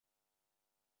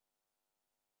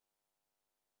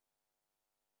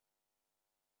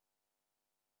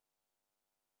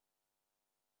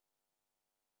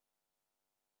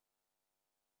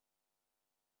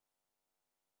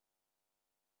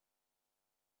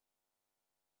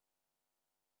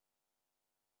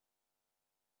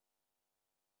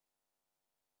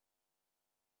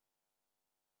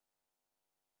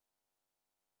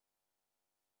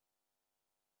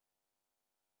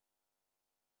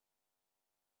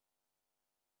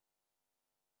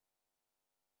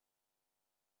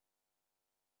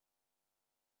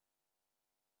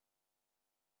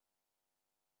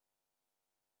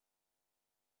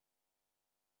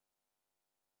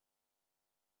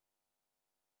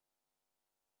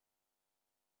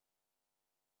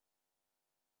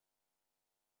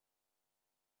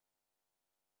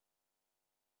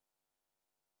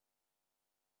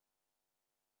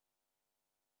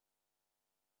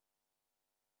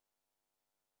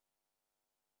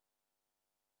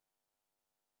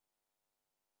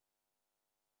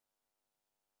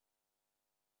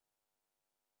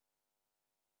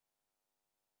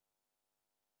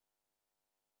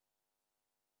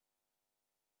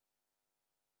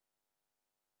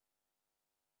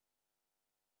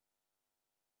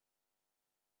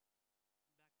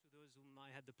speakers whom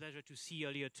I had the pleasure to see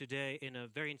earlier today in a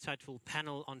very insightful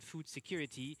panel on food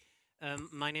security.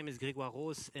 My name is Gregoire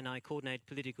Roos, and I coordinate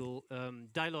political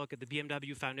dialogue at the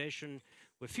BMW Foundation.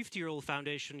 We're a 50-year-old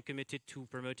foundation committed to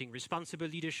promoting responsible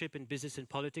leadership in business and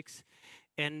politics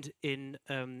and in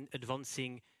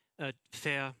advancing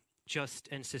fair, just,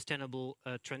 and sustainable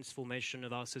transformation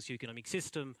of our socioeconomic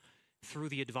system through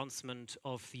the advancement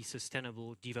of the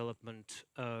Sustainable Development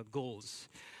Goals.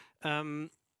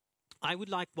 I would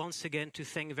like once again to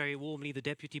thank very warmly the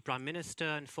Deputy Prime Minister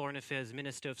and Foreign Affairs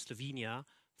Minister of Slovenia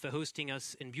for hosting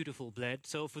us in beautiful Bled.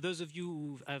 So for those of you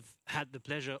who have had the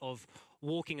pleasure of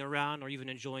walking around or even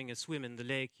enjoying a swim in the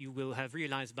lake, you will have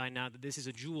realized by now that this is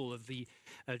a jewel of the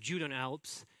Julian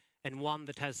Alps and one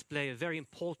that has played a very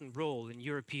important role in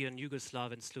European,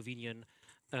 Yugoslav and Slovenian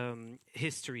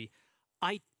history.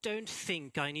 I don't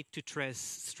think I need to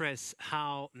stress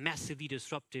how massively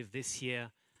disruptive this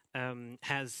year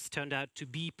has turned out to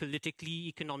be politically,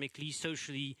 economically,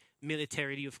 socially,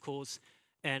 militarily, of course,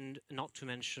 and not to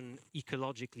mention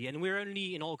ecologically. And we're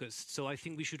only in August, so I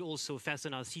think we should also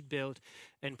fasten our seatbelt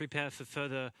and prepare for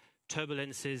further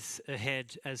turbulences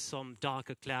ahead as some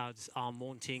darker clouds are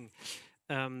mounting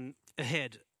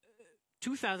ahead.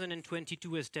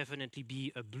 2022 has definitely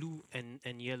been a blue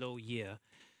and yellow year.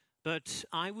 But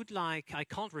I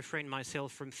can't refrain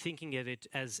myself from thinking of it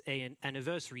as an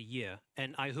anniversary year.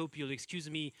 And I hope you'll excuse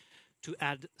me to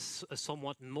add a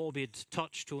somewhat morbid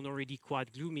touch to an already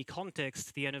quite gloomy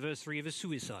context, the anniversary of a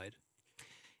suicide.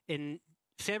 In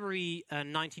February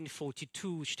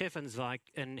 1942, Stefan Zweig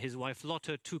and his wife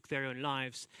Lotte took their own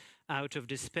lives out of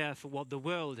despair for what the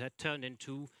world had turned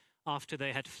into after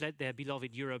they had fled their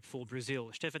beloved Europe for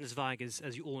Brazil. Stefan Zweig,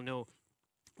 as you all know,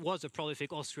 was a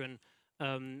prolific Austrian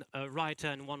a writer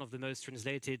and one of the most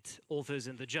translated authors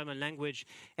in the German language.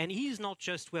 And he's not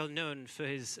just well known for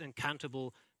his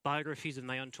uncountable biographies of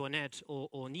Marie Antoinette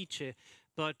or Nietzsche,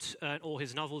 but or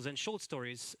his novels and short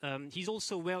stories. He's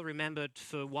also well remembered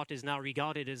for what is now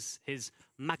regarded as his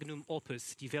magnum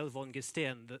opus, Die Welt von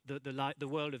gestern, the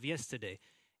world of yesterday.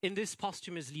 In this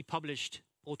posthumously published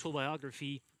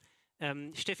autobiography,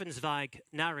 Stefan Zweig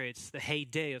narrates the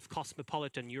heyday of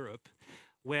cosmopolitan Europe,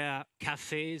 where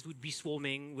cafes would be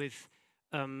swarming with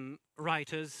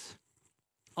writers,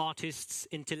 artists,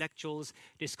 intellectuals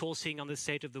discoursing on the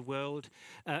state of the world,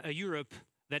 a Europe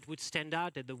that would stand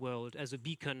out in the world as a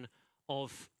beacon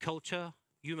of culture,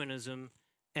 humanism,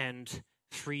 and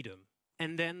freedom.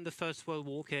 And then the First World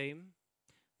War came,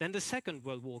 then the Second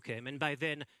World War came, and by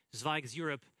then Zweig's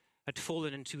Europe had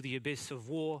fallen into the abyss of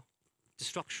war,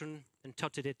 destruction, and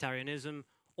totalitarianism,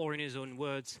 or in his own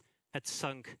words, had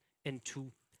sunk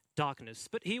into darkness.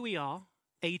 But here we are,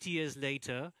 80 years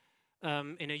later,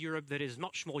 in a Europe that is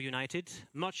much more united,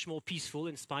 much more peaceful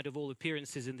in spite of all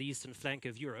appearances in the eastern flank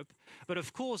of Europe. But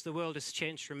of course, the world has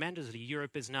changed tremendously.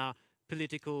 Europe is now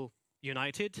political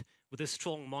united with a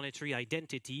strong monetary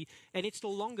identity, and it's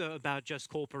no longer about just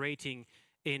cooperating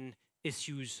in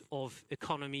issues of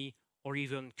economy or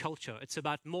even culture. It's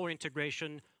about more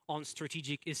integration on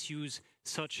strategic issues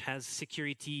such as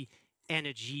security,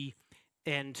 energy,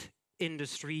 and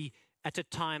industry at a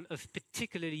time of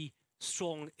particularly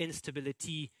strong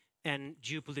instability and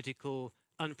geopolitical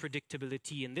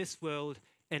unpredictability in this world,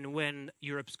 and when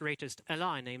Europe's greatest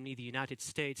ally, namely the United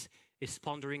States, is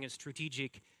pondering a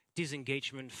strategic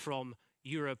disengagement from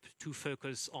Europe to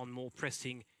focus on more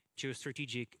pressing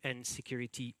geostrategic and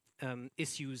security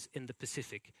issues in the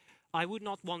Pacific. I would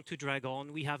not want to drag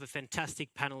on. We have a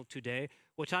fantastic panel today.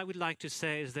 What I would like to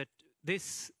say is that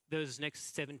those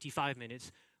next 75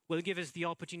 minutes will give us the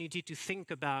opportunity to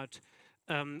think about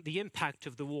the impact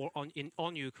of the war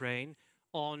on Ukraine,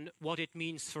 on what it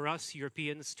means for us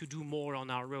Europeans to do more on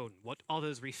our own, what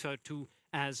others refer to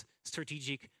as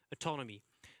strategic autonomy.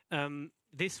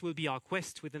 This will be our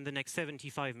quest within the next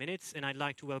 75 minutes, and I'd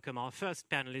like to welcome our first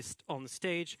panelist on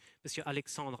stage, Mr.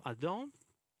 Alexandre Adam,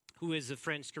 who is a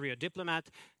French career diplomat,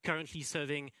 currently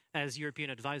serving as European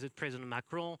advisor to President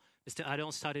Macron. Mr.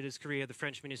 Adam started his career at the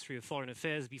French Ministry of Foreign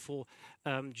Affairs before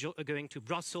going to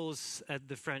Brussels at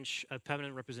the French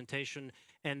permanent representation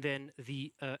and then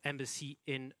the embassy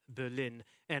in Berlin.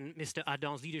 And Mr.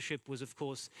 Adam's leadership was, of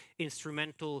course,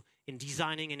 instrumental in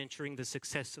designing and ensuring the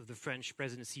success of the French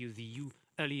presidency of the EU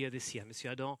earlier this year.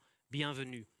 Monsieur Adam,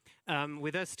 bienvenue.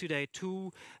 With us today,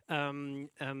 too, Mr.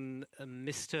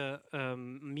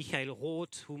 Michael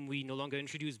Roth, whom we no longer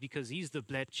introduce because he's the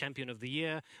Bled Champion of the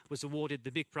Year, was awarded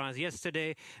the big prize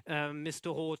yesterday.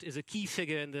 Mr. Roth is a key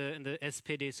figure in the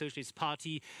SPD Socialist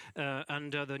Party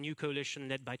under the new coalition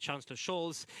led by Chancellor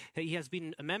Scholz. He has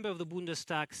been a member of the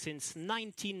Bundestag since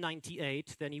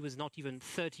 1998. Then he was not even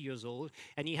 30 years old,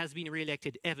 and he has been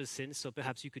re-elected ever since. So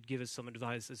perhaps you could give us some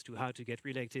advice as to how to get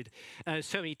re-elected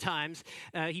so many times.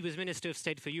 He was Minister of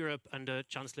State for Europe under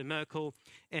Chancellor Merkel,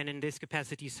 and in this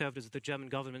capacity served as the German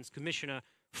government's commissioner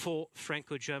for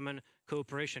Franco-German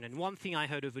cooperation. And one thing I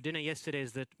heard over dinner yesterday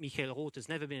is that Michael Roth has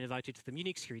never been invited to the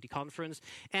Munich Security Conference,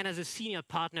 and as a senior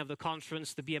partner of the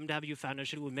conference, the BMW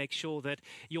Foundation will make sure that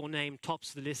your name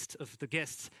tops the list of the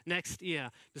guests next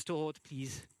year. Mr. Roth,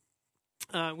 please.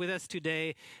 With us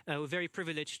today, we're very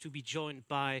privileged to be joined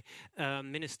by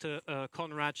Minister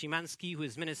Konrad Szymański, who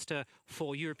is Minister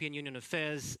for European Union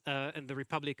Affairs in the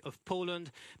Republic of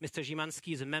Poland. Mr.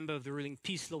 Szymański is a member of the ruling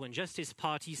Peace, Law and Justice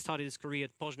Party, started his career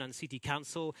at Poznan City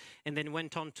Council, and then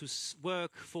went on to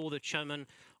work for the chairman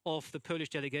of the Polish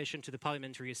delegation to the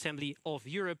Parliamentary Assembly of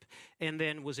Europe, and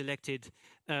then was elected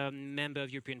member of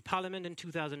European Parliament in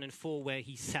 2004, where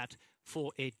he sat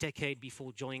for a decade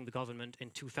before joining the government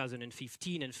in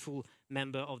 2015, and full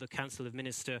member of the Council of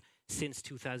Ministers since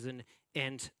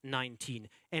 2019.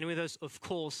 And with us, of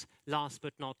course, last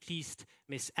but not least,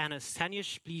 Ms. Anna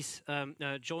Stanič. Please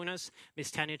join us.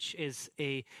 Ms. Stanič is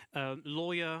a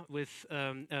lawyer with,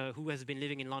 who has been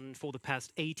living in London for the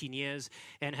past 18 years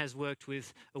and has worked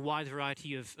with a wide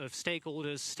variety of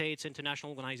stakeholders, states,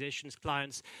 international organizations,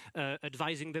 clients,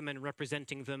 advising them and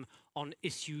representing them on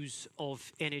issues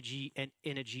of energy and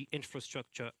energy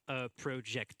infrastructure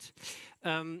project.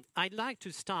 I'd like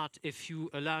to start, if you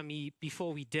allow me,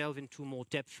 before we delve into more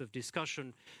depth of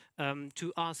discussion,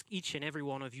 to ask each and every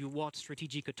one of you what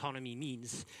strategic autonomy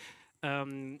means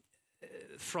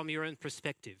from your own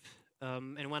perspective.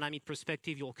 And when I mean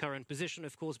perspective, your current position,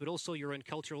 of course, but also your own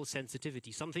cultural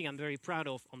sensitivity. Something I'm very proud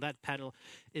of on that panel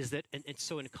is that, and it's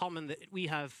so in common, that we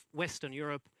have Western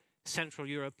Europe, Central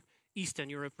Europe, Eastern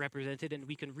Europe represented, and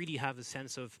we can really have a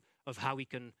sense of how we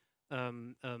can,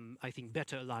 I think,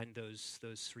 better align those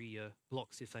three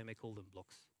blocks, if I may call them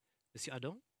blocks. Monsieur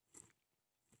Adam?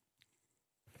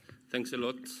 Thanks a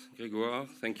lot, Gregoire.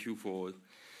 Thank you for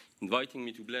inviting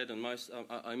me to Bled. And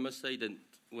I must say that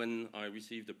when I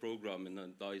received the program and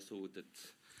I saw that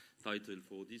title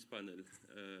for this panel,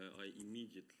 I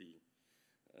immediately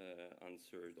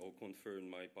answered or confirmed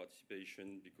my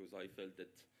participation, because I felt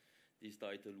that this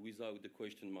title, without the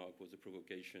question mark, was a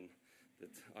provocation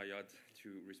that I had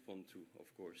to respond to,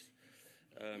 of course.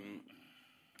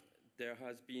 There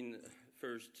has been,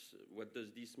 first, what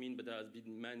does this mean? But there has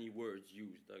been many words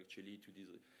used, actually, to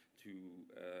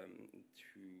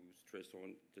stress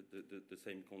on the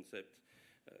same concept.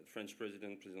 French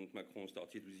President Macron,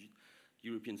 started with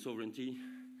European sovereignty.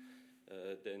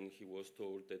 Then he was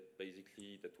told that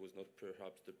basically that was not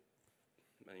perhaps the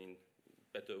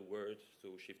better word,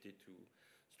 so shifted to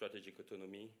strategic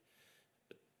autonomy.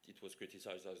 But it was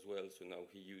criticized as well, so now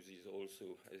he uses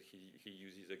also, he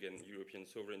uses again European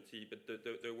sovereignty. But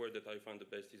the word that I found the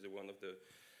best is the one of the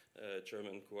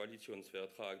German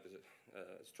Koalitionsvertrag, the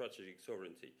strategic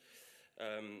sovereignty.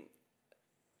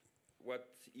 What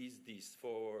is this?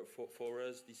 For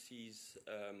us, this is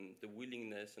the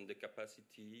willingness and the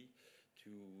capacity to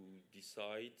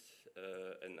decide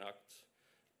and act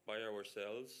by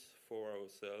ourselves, for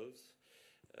ourselves,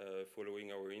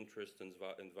 following our interests and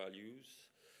values.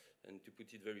 And to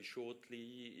put it very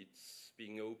shortly, it's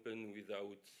being open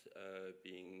without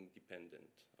being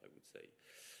dependent, I would say.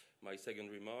 My second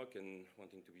remark, and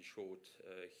wanting to be short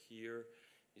here,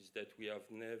 is that we have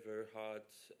never had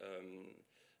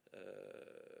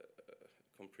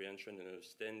comprehension and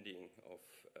understanding of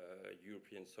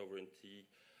European sovereignty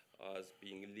as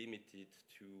being limited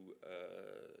to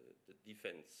the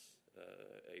defense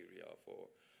area.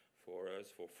 For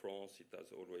us, for France, it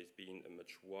has always been a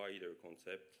much wider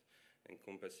concept,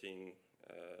 encompassing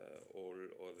all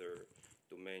other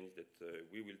domains that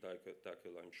we will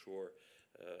tackle, I'm sure,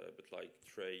 but like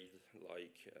trade,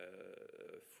 like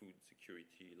food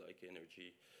security, like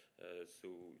energy. So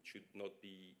it should not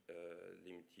be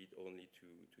limited only to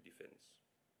defense.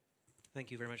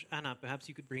 Thank you very much. Anna, perhaps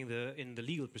you could bring in the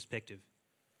legal perspective.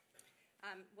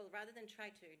 Well, rather than try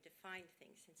to define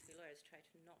things, since we lawyers try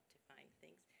to not define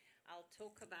things, I'll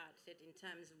talk about it in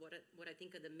terms of what I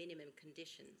think are the minimum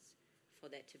conditions for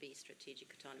there to be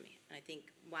strategic autonomy. And I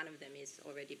think one of them is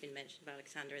already been mentioned by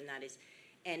Alexandre, and that is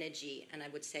energy. And I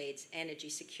would say it's energy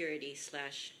security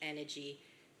 / energy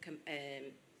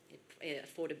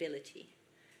affordability.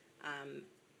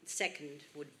 Second,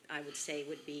 I would say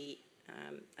would be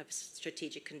a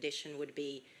strategic condition would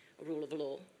be a rule of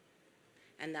law.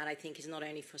 And that I think is not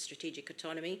only for strategic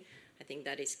autonomy, I think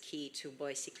that is key to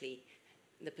basically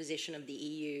the position of the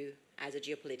EU as a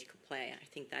geopolitical player. I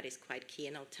think that is quite key.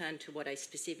 And I'll turn to what I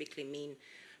specifically mean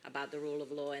about the rule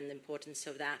of law and the importance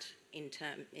of that in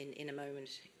a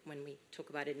moment when we talk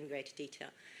about it in greater detail.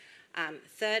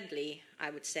 Thirdly, I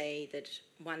would say that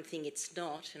one thing it's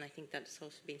not, and I think that's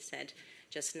also been said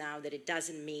just now, that it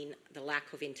doesn't mean the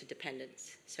lack of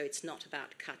interdependence. So it's not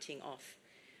about cutting off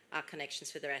our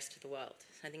connections with the rest of the world.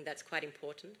 So I think that's quite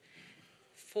important.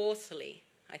 Fourthly,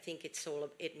 I think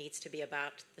it needs to be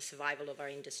about the survival of our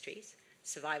industries,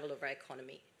 survival of our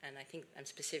economy, and I think I'm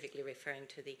specifically referring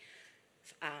to the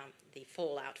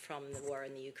fallout from the war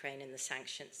in the Ukraine and the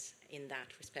sanctions in that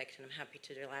respect, and I'm happy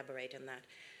to elaborate on that.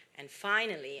 And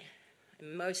finally,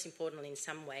 and most importantly in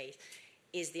some ways,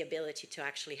 is the ability to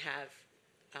actually have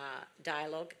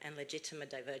dialogue and legitimate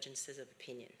divergences of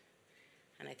opinion.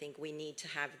 And I think we need to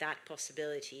have that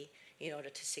possibility in order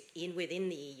to within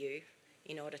the EU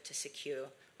in order to secure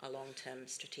a long-term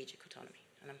strategic autonomy.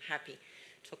 And I'm happy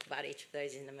to talk about each of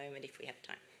those in a moment if we have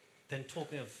time. Then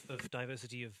talking of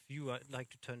diversity of view, I'd like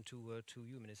to turn to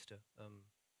you, Minister.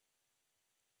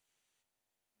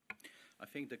 I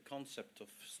think the concept of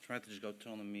strategic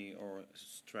autonomy or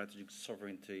strategic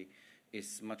sovereignty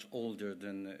is much older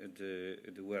than the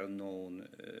well-known,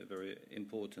 very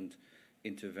important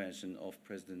intervention of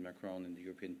President Macron in the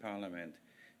European Parliament.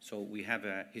 So we have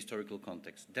a historical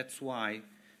context. That's why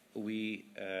we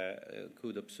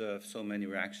could observe so many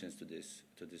reactions to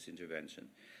this intervention,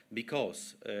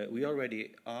 because we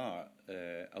already are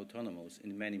autonomous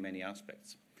in many, many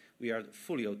aspects. We are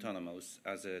fully autonomous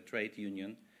as a trade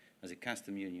union, as a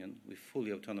custom union. We're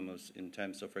fully autonomous in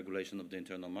terms of regulation of the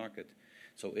internal market.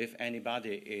 So if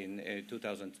anybody in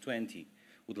 2020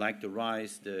 would like to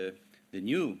raise the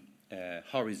new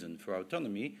horizon for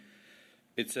autonomy,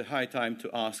 it's a high time to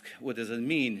ask what does it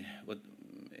mean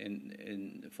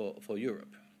for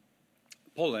Europe.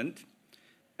 Poland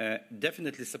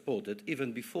definitely supported,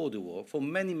 even before the war, for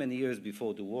many, many years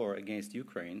before the war against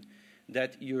Ukraine,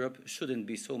 that Europe shouldn't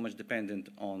be so much dependent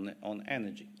on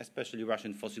energy, especially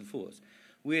Russian fossil fuels.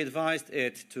 We advised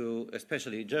it to,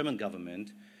 especially German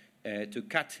government, to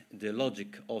cut the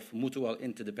logic of mutual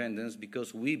interdependence,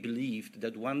 because we believed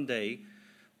that one day,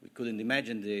 we couldn't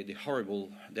imagine the horrible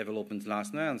developments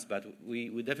last month, but we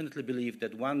definitely believe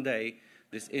that one day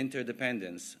this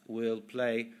interdependence will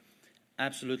play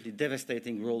absolutely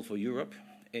devastating role for Europe.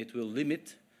 It will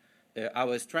limit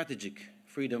our strategic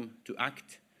freedom to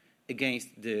act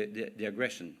against the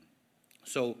aggression.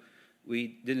 So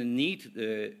we didn't need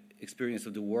the experience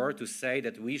of the war to say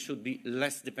that we should be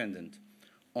less dependent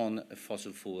on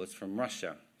fossil fuels from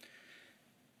Russia.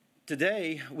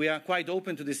 Today, we are quite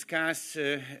open to discuss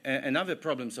another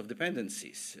problems of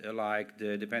dependencies, like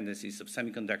the dependencies of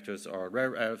semiconductors or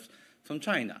rare earths from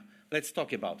China. Let's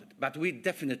talk about it. But we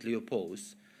definitely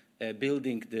oppose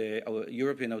building our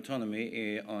European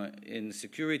autonomy in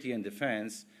security and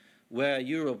defense, where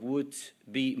Europe would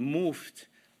be moved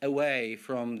away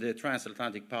from the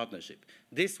transatlantic partnership.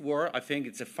 This war, I think,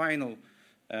 it's a final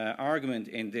argument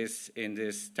in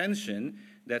this tension.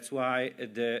 That's why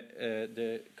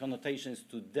the connotations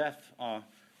to death are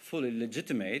fully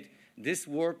legitimate. This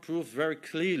war proves very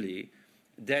clearly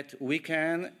that we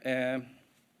can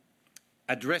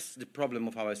address the problem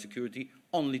of our security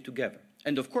only together.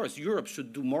 And of course, Europe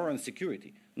should do more on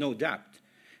security, no doubt,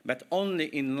 but only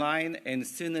in line and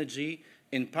synergy,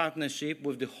 in partnership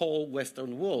with the whole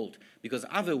Western world, because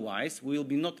otherwise we will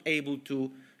be not able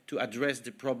to address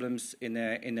the problems in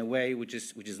a way which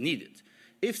is needed.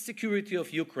 If security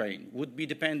of Ukraine would be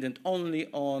dependent only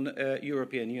on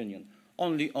European Union,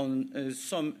 only on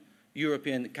some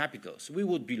European capitals, we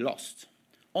would be lost.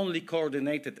 Only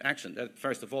coordinated action,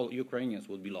 first of all, Ukrainians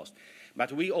would be lost.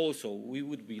 But we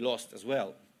would be lost as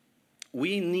well.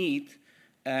 We need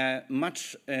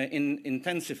much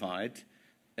intensified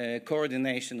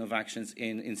coordination of actions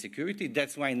in security.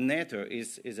 That's why NATO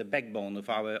is a backbone of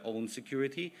our own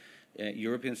security,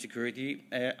 European security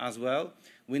as well.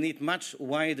 We need much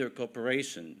wider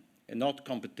cooperation, not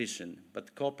competition,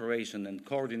 but cooperation and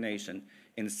coordination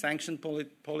in sanction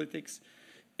politics,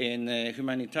 in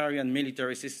humanitarian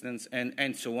military assistance,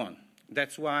 and so on.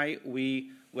 That's why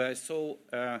we were so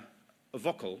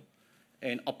vocal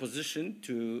in opposition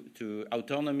to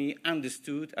autonomy,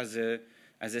 understood as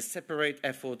a separate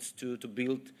effort to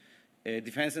build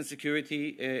defense and security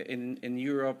in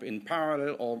Europe in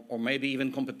parallel, or maybe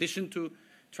even competition to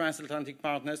transatlantic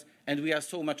partners, and we are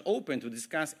so much open to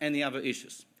discuss any other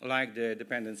issues, like the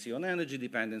dependency on energy,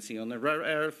 dependency on the rare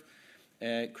earth,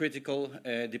 critical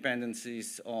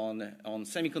dependencies on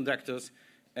semiconductors,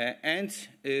 and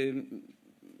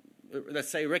let's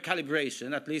say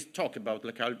recalibration, at least talk about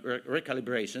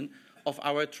recalibration of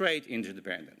our trade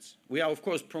interdependence. We are, of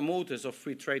course, promoters of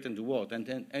free trade in the world,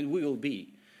 and we will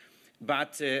be.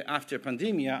 But after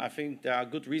pandemic, I think there are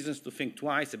good reasons to think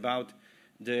twice about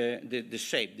the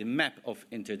shape, the map of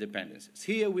interdependencies.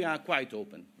 Here we are quite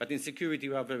open, but in security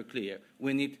we are very clear.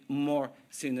 We need more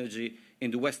synergy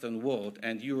in the Western world,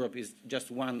 and Europe is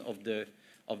just one of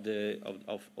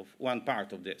one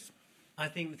part of this.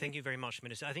 Thank you very much,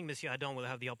 Minister. I think Monsieur Adam will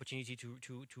have the opportunity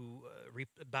to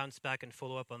bounce back and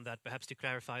follow up on that, perhaps to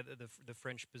clarify the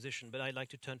French position. But I'd like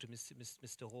to turn to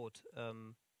Mr. Roth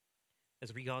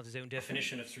as regards his own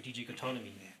definition of strategic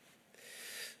autonomy.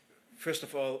 First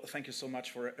of all, thank you so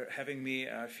much for having me.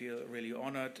 I feel really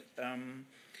honored.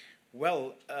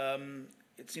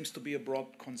 It seems to be a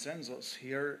broad consensus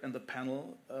here in the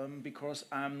panel because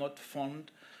I'm not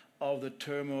fond of the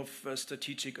term of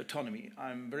strategic autonomy.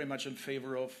 I'm very much in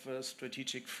favor of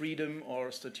strategic freedom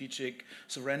or strategic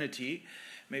sovereignty.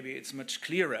 Maybe it's much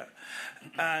clearer.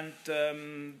 And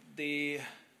the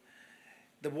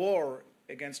war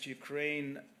against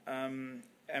Ukraine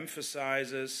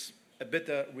emphasizes a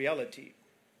bitter reality.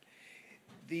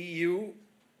 The EU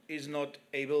is not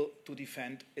able to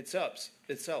defend itself.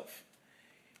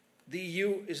 The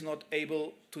EU is not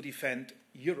able to defend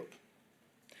Europe.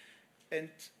 And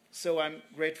so I'm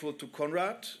grateful to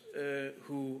Konrad,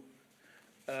 who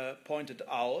pointed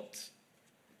out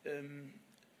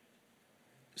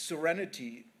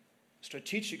sovereignty,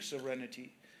 strategic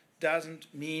sovereignty,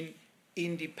 doesn't mean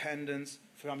independence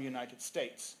from the United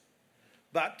States.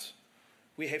 But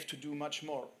we have to do much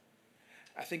more.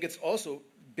 I think it's also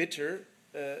bitter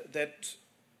that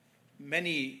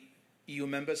many EU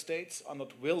member states are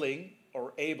not willing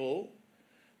or able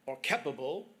or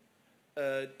capable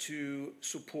to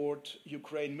support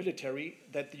Ukraine military,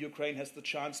 that the Ukraine has the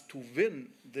chance to win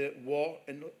the war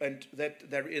and that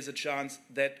there is a chance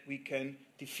that we can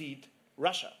defeat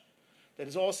Russia. That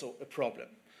is also a problem.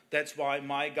 That's why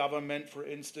my government, for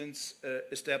instance,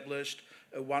 established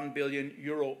a €1 billion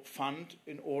fund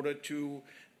in order to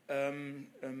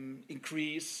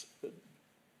increase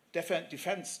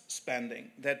defense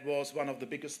spending. That was one of the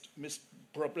biggest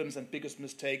problems and biggest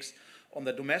mistakes on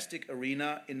the domestic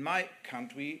arena in my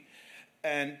country.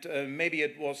 And maybe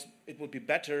it would be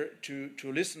better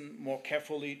to listen more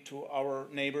carefully to our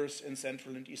neighbors in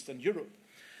Central and Eastern Europe.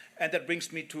 And that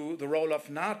brings me to the role of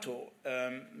NATO.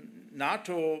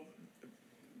 NATO,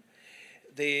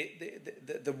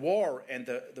 the war and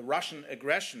the Russian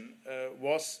aggression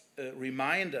was a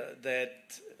reminder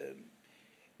that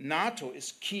NATO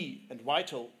is key and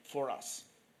vital for us,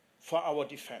 for our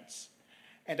defense.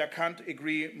 And I can't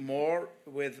agree more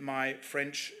with my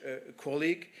French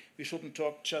colleague. We shouldn't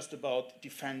talk just about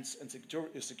defense and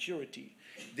security.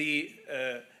 The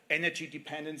energy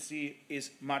dependency is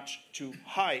much too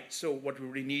high. So what we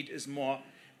really need is more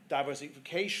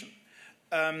diversification.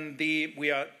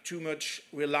 We are too much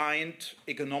reliant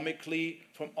economically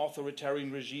from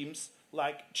authoritarian regimes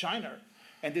like China.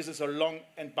 And this is a long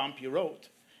and bumpy road.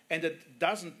 And it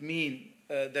doesn't mean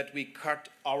that we cut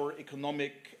our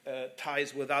economic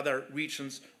ties with other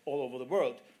regions all over the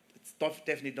world. It's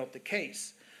definitely not the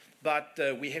case. But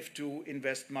we have to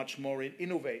invest much more in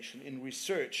innovation, in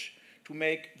research, to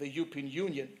make the European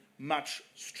Union much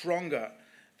stronger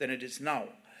than it is now.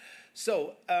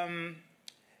 So, I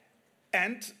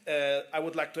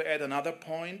would like to add another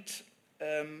point.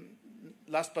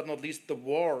 Last but not least, the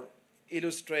war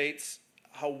illustrates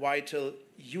how vital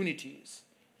unity is.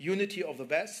 Unity of the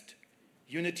West,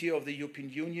 unity of the European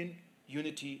Union,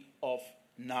 unity of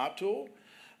NATO.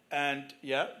 And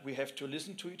yeah, we have to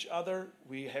listen to each other.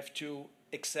 We have to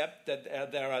accept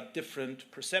that there are different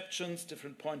perceptions,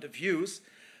 different point of views.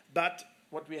 But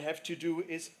what we have to do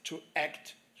is to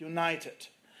act united.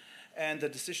 And the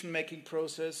decision-making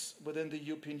process within the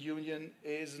European Union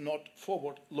is not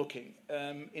forward-looking.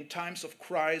 In times of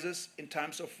crisis, in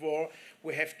times of war,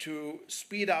 we have to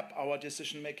speed up our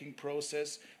decision-making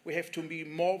process. We have to be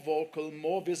more vocal,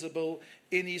 more visible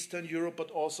in Eastern Europe, but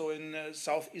also in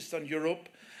Southeastern Europe.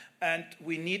 And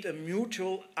we need a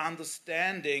mutual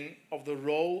understanding of the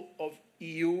role of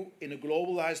EU in a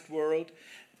globalized world,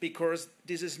 because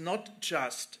this is not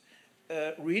just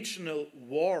a regional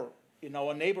war in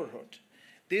our neighborhood.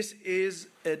 This is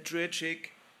a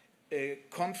tragic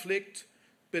conflict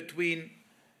between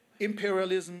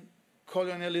imperialism,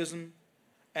 colonialism,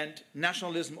 and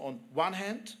nationalism on one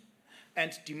hand,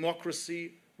 and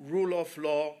democracy rule of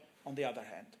law on the other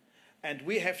hand. And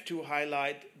we have to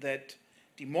highlight that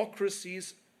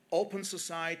democracies, open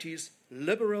societies,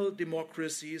 liberal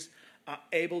democracies are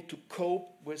able to cope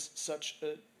with such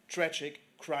a tragic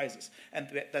crisis, and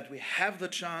that we have the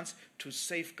chance to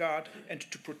safeguard and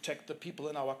to protect the people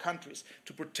in our countries,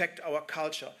 to protect our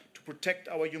culture, to protect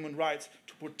our human rights,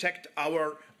 to protect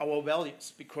our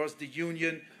values, because the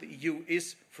Union, the EU,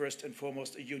 is first and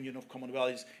foremost a union of common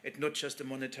values. It's not just a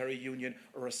monetary union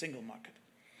or a single market.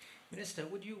 Minister,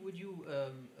 would you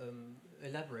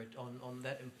elaborate on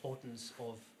that importance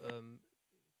of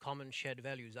common shared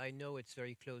values? I know it's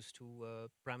very close to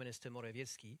Prime Minister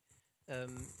Morawiecki.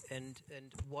 And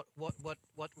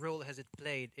what role has it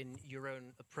played in your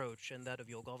own approach and that of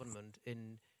your government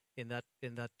in that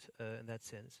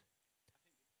sense?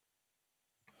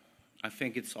 I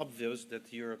think it's obvious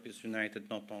that Europe is united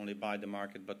not only by the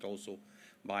market but also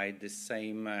by the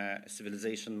same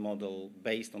civilization model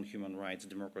based on human rights,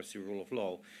 democracy, rule of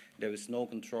law. There is no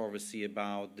controversy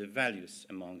about the values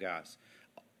among us.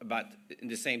 But at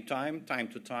the same time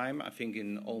to time, I think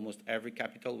in almost every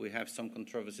capital we have some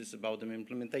controversies about the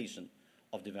implementation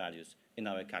of the values in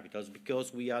our capitals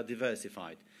because we are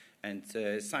diversified. And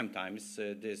sometimes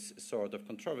this sort of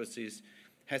controversies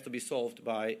has to be solved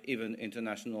by even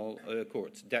international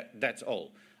courts. That's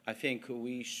all. I think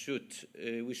we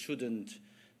shouldn't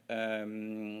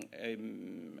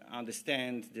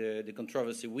understand the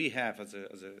controversy we have as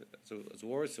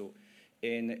Warsaw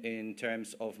in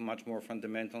terms of much more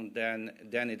fundamental than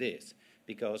it is,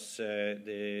 because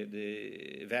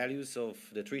the values of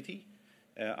the treaty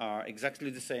are exactly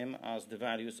the same as the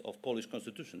values of Polish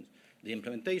constitution. The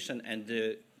implementation and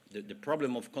the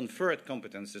problem of conferred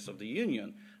competences of the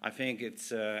Union, I think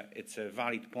it's a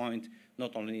valid point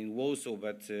not only in Warsaw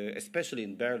but especially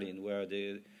in Berlin, where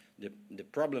the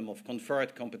problem of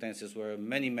conferred competences were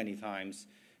many times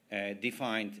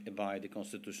defined by the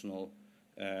constitutional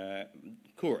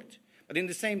court. But in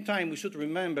the same time, we should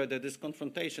remember that this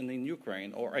confrontation in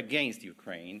Ukraine or against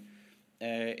Ukraine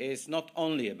is not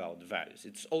only about values.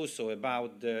 It's also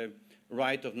about the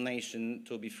right of nation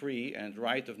to be free and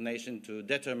right of nation to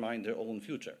determine their own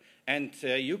future. And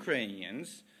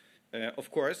Ukrainians,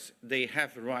 of course, they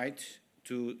have the right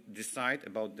to decide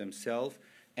about themselves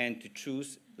and to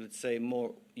choose, let's say,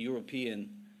 more European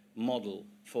model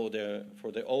for their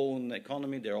own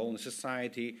economy, their own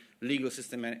society, legal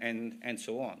system, and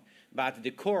so on. But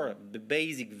the core, the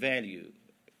basic value,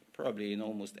 probably in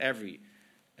almost every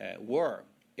war,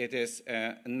 it is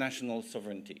national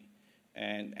sovereignty.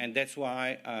 And that's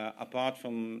why, apart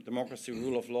from democracy,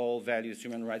 rule of law, values,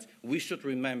 human rights, we should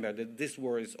remember that this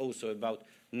war is also about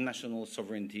national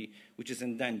sovereignty, which is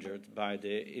endangered by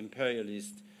the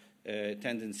imperialist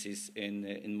tendencies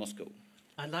in Moscow.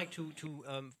 I'd like to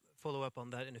follow up on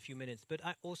that in a few minutes, but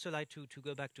I also like to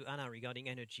go back to Anna regarding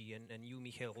energy, and you,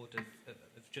 Michael Roth,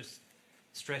 have just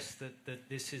stressed that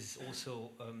this is also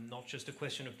not just a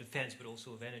question of defense, but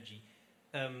also of energy.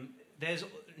 There's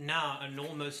now an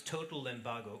almost total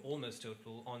embargo,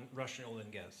 on Russian oil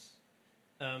and gas.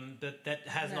 But that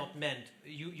has not meant,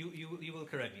 you will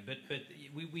correct me, but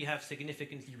we have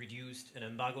significantly reduced. An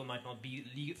embargo might not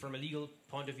be, from a legal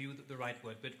point of view, the right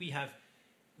word, but we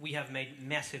have made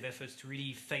massive efforts to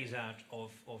really phase out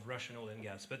of Russian oil and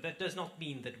gas. But that does not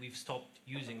mean that we've stopped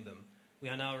using them. We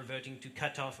are now reverting to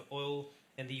Qatar for oil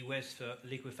and the US for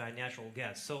liquefied natural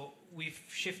gas. So we've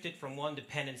shifted from one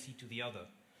dependency to the other.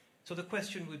 So the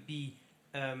question would be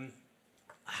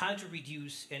how to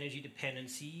reduce energy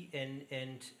dependency,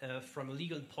 and from a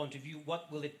legal point of view,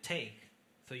 what will it take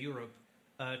for Europe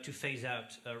to phase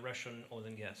out Russian oil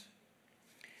and gas?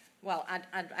 Well,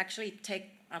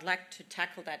 I'd like to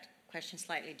tackle that question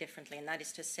slightly differently, and that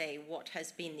is to say, what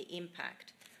has been the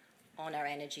impact on our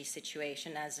energy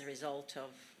situation as a result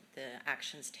of the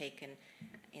actions taken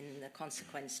in the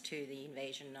consequence to the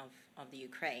invasion of the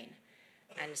Ukraine.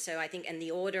 And so I think, and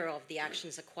the order of the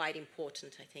actions are quite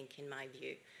important, I think, in my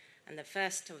view. And the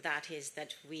first of that is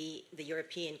that the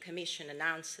European Commission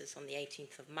announces on the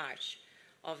 18th of March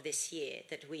of this year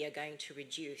that we are going to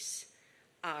reduce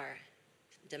our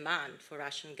demand for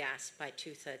Russian gas by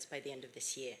 2/3 by the end of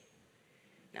this year.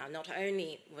 Now, not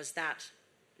only was that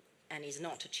and is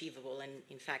not achievable, and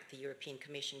in fact the European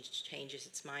Commission changes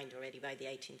its mind already by the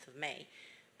 18th of May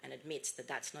and admits that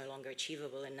that's no longer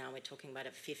achievable, and now we're talking about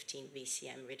a 15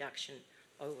 BCM reduction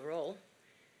overall.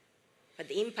 But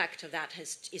the impact of that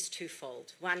is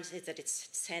twofold. One is that it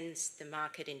sends the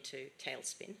market into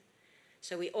tailspin.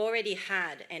 So we already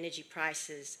had energy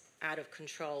prices out of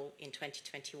control in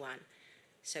 2021,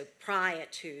 so prior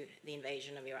to the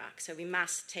invasion of Iraq. So we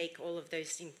must take all of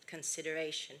those in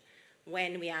consideration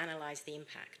when we analyze the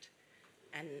impact,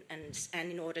 and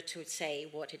in order to say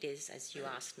what it is, as you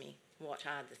asked me, what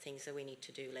are the things that we need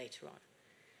to do later on.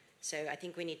 So I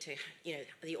think we need to,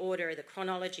 the order, the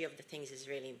chronology of the things is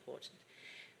really important.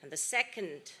 And the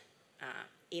second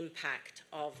impact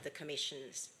of the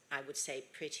Commission's, I would say,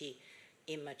 pretty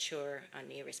immature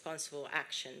and irresponsible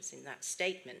actions in that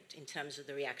statement in terms of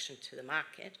the reaction to the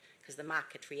market, because the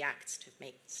market reacts to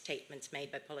statements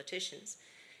made by politicians.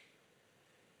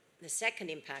 The second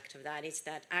impact of that is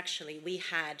that actually we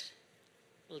had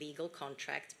legal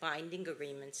contracts, binding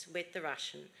agreements with the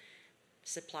Russian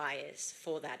suppliers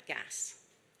for that gas.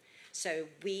 So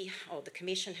the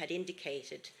Commission had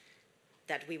indicated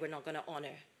that we were not going to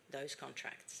honor those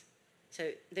contracts.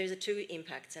 So there's the two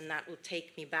impacts, and that will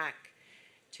take me back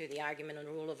to the argument on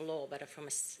the rule of law, but from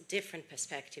a different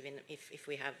perspective if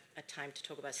we have a time to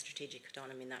talk about strategic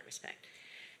autonomy in that respect.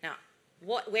 Now,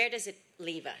 where does it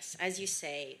leave us? As you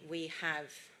say, we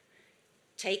have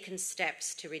taken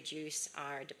steps to reduce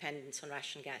our dependence on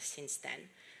Russian gas since then.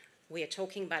 We are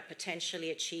talking about potentially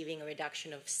achieving a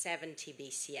reduction of 70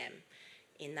 BCM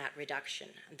in that reduction.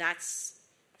 That's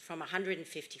from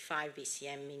 155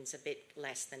 BCM means a bit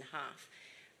less than half.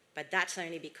 But that's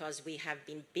only because we have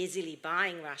been busily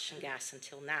buying Russian gas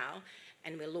until now,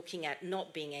 and we're looking at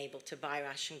not being able to buy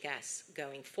Russian gas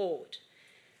going forward.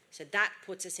 So that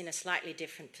puts us in a slightly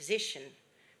different position,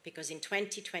 because in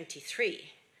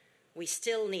 2023, we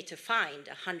still need to find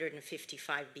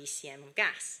 155 BCM of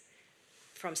gas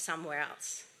from somewhere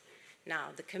else. Now,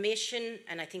 the Commission,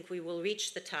 and I think we will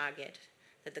reach the target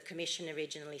that the Commission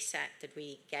originally set, that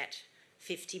we get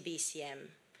 50 BCM,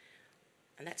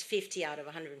 and that's 50 out of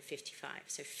 155,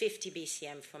 so 50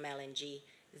 BCM from LNG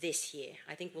this year.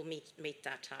 I think we'll meet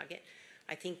that target.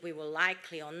 I think we will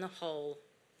likely, on the whole,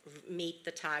 meet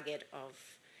the target of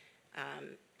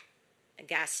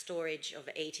gas storage of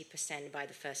 80% by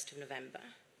the 1st of November.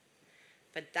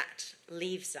 But that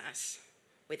leaves us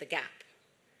with a gap.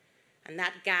 And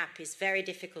that gap is very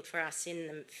difficult for us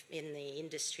in the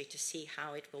industry to see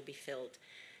how it will be filled.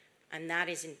 And that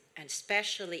is,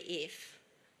 especially if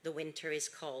the winter is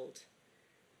cold.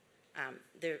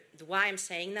 Why I'm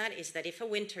saying that is that if a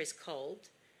winter is cold,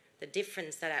 the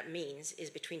difference that means is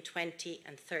between 20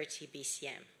 and 30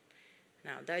 BCM.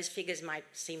 Now, those figures might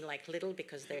seem like little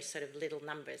because they're sort of little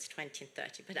numbers, 20 and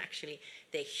 30, but actually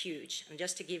they're huge. And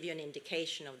just to give you an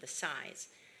indication of the size,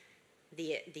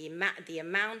 the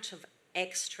amount of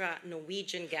extra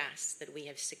Norwegian gas that we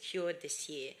have secured this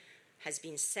year has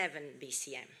been 7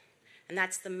 BCM. And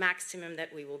that's the maximum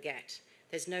that we will get.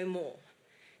 There's no more.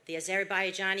 The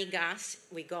Azerbaijani gas,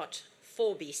 we got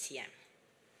 4 BCM.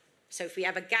 So if we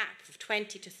have a gap of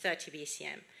 20 to 30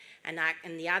 BCM, and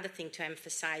the other thing to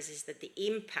emphasize is that the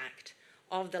impact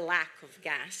of the lack of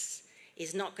gas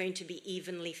is not going to be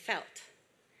evenly felt.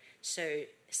 So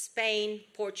Spain,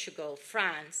 Portugal,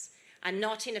 France are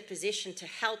not in a position to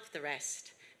help the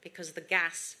rest because the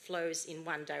gas flows in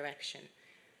one direction,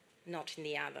 not in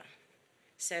the other.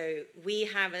 So we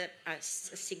have a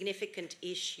significant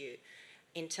issue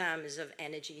in terms of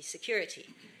energy security.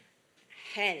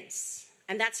 Hence,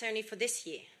 and that's only for this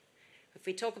year. If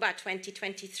we talk about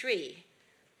 2023,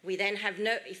 we then have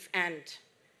and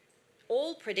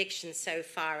all predictions so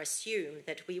far assume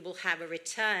that we will have a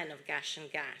return of Russian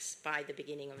gas by the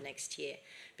beginning of next year,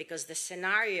 because the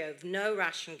scenario of no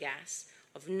Russian gas,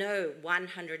 of no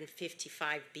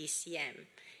 155 BCM,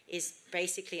 is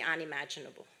basically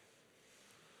unimaginable.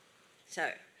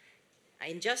 So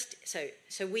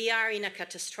we are in a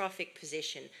catastrophic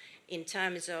position in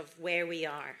terms of where we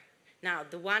are. Now,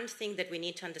 the one thing that we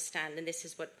need to understand, and this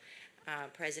is what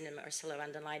President Ursula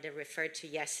von der Leyen referred to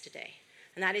yesterday,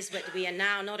 and that is that we are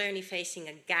now not only facing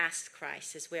a gas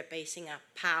crisis, we're facing a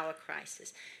power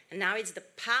crisis. And now it's the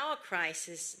power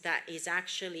crisis that is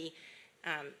actually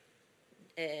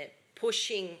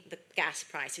pushing the gas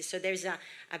prices. So there's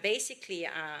basically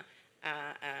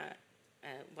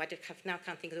what I now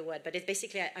can't think of the word, but it's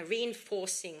basically a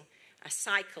reinforcing a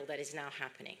cycle that is now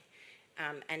happening.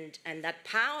 And that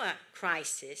power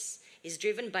crisis is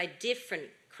driven by different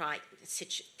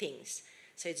things.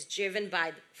 So it's driven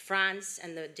by France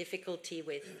and the difficulty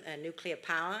with nuclear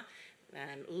power,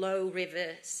 low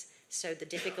rivers, so the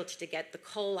difficulty to get the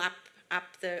coal up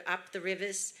the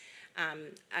rivers,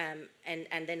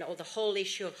 and then the whole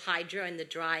issue of hydro and the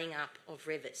drying up of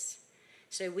rivers.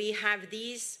 So we have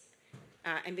these,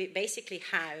 and we basically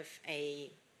have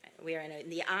we are in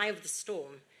the eye of the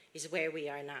storm is where we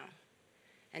are now.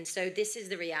 And so this is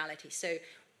the reality. So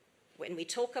when we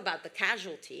talk about the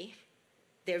casualty,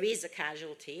 there is a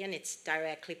casualty, and it's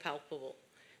directly palpable.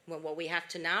 Well, what we have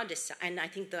to now decide, and I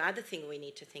think the other thing we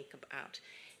need to think about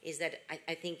is that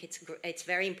I think it's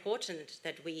very important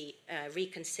that we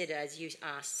reconsider, as you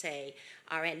say,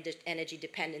 our energy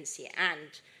dependency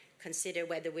and consider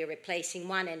whether we're replacing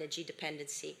one energy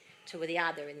dependency to the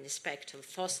other in respect of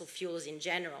fossil fuels in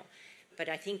general. But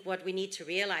I think what we need to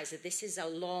realize is that this is a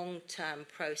long-term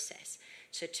process.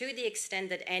 So to the extent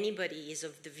that anybody is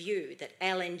of the view that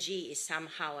LNG is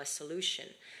somehow a solution,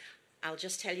 I'll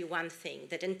just tell you one thing,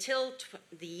 that until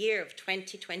the year of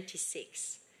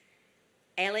 2026,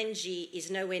 LNG is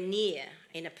nowhere near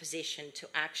in a position to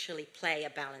actually play a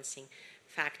balancing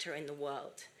factor in the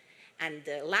world. And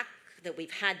the lack that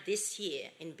we've had this year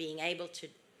in being able to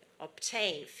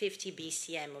obtain 50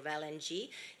 BCM of LNG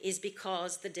is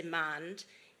because the demand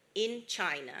in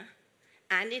China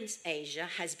and in Asia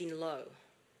has been low.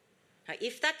 Now,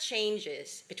 if that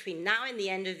changes between now and the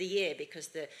end of the year, because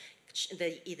the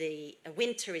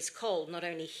winter is cold, not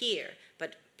only here,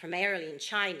 but primarily in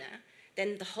China,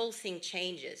 then the whole thing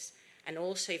changes. And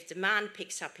also if demand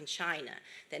picks up in China,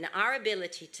 then our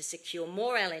ability to secure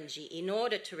more LNG in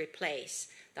order to replace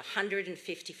the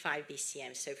 155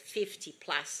 BCM, so 50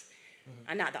 plus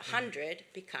another 100,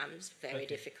 becomes very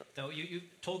difficult. Now, you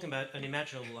talking about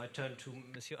unimaginable. I turn to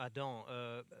Monsieur Adam.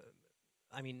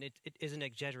 I mean, it isn't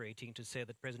exaggerating to say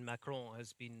that President Macron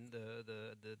has been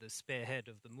the spearhead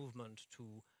of the movement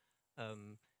to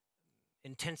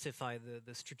intensify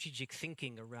the strategic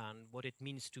thinking around what it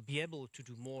means to be able to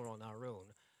do more on our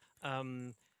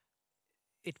own.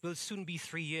 It will soon be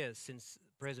 3 years since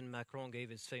President Macron gave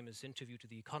his famous interview to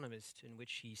The Economist, in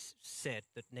which he said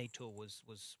that NATO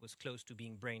was close to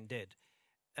being brain dead.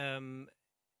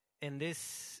 And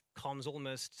this comes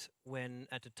almost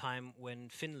at a time when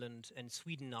Finland and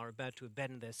Sweden are about to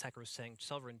abandon their sacrosanct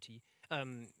sovereignty,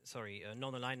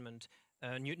 non-alignment,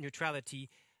 neutrality,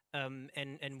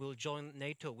 and will join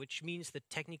NATO, which means that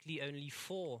technically only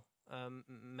 4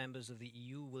 members of the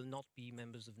EU will not be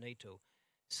members of NATO.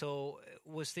 So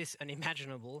was this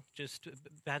unimaginable, just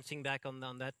bouncing back on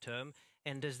that term?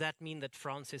 And does that mean that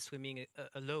France is swimming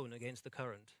alone against the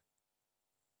current?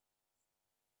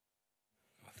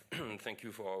 Thank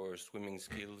you for our swimming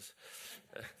skills.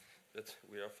 That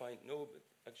we are fine. No, but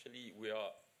actually we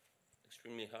are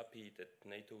extremely happy that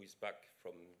NATO is back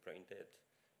from brain dead,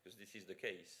 because this is the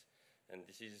case. And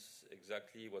this is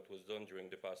exactly what was done during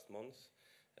the past months,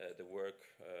 the work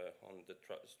on the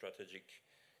strategic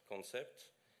concept,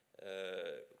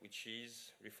 which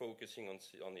is refocusing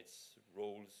on its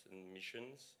roles and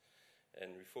missions,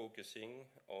 and refocusing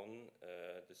on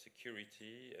the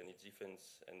security and its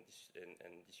defense and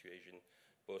dissuasion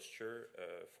posture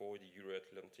for the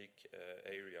Euro-Atlantic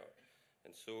area.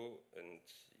 And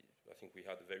I think we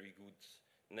had a very good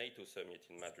NATO summit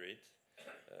in Madrid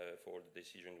for the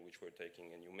decision which we're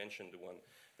taking. And you mentioned the one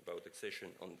about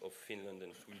accession of Finland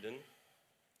and Sweden.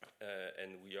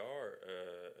 And we are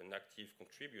an active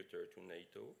contributor to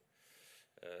NATO,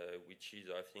 which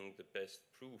is, I think, the best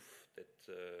proof that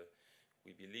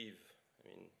we believe,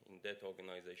 in that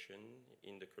organization,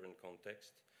 in the current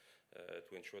context,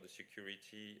 to ensure the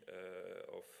security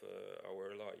of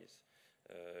our allies.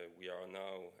 We are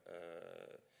now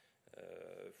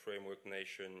a framework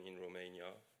nation in Romania.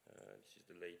 This is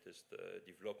the latest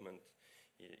development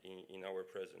in our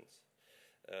presence.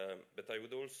 But I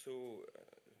would also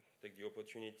take the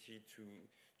opportunity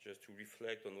to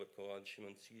reflect on what Konrad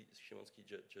Szymański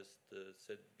just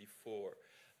said before.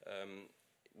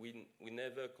 We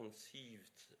never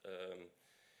conceived,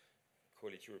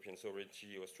 call it European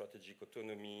sovereignty or strategic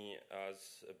autonomy,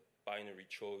 as a binary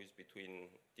choice between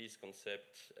this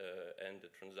concept and the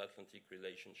transatlantic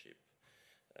relationship.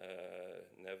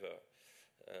 Never.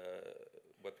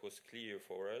 What was clear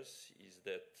for us is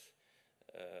that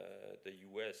the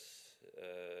US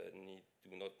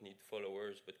do not need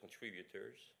followers but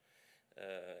contributors.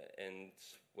 And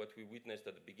what we witnessed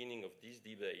at the beginning of this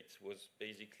debate was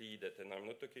basically that, and I'm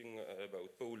not talking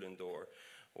about Poland or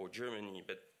Germany,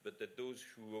 but that those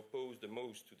who opposed the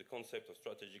most to the concept of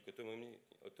strategic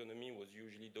autonomy was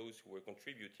usually those who were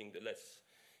contributing the less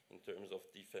in terms of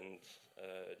defense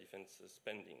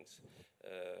spendings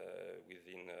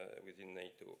within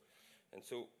NATO. And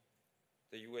so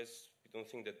the US, we don't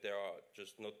think that they are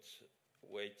just not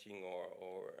waiting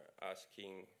or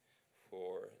asking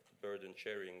for burden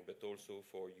sharing, but also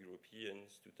for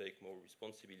Europeans to take more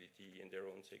responsibility in their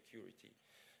own security.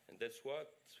 And that's what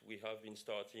we have been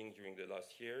starting during the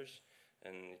last years,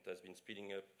 and it has been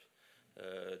speeding up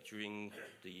during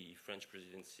the French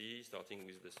presidency, starting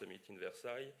with the summit in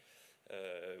Versailles,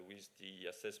 with the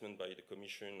assessment by the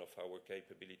Commission of our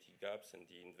capability gaps and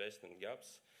the investment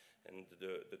gaps. And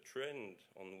the trend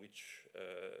on which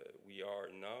we are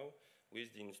now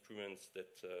with the instruments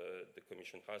that the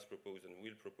Commission has proposed and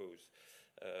will propose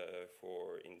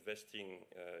for investing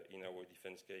in our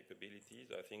defense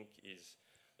capabilities, I think is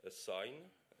a sign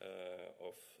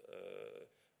of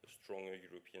a stronger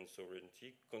European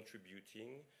sovereignty,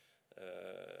 contributing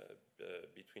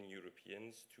between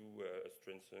Europeans to a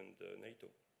strengthened NATO.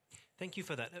 Thank you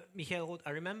for that. Michael Roth, I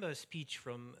remember a speech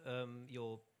from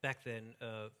your back then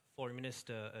foreign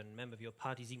minister and member of your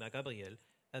party, Sigmar Gabriel,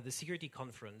 at the security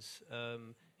conference,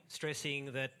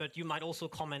 stressing that, but you might also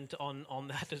comment on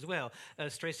that as well,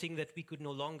 stressing that we could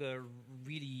no longer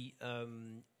really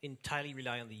entirely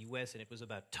rely on the US, and it was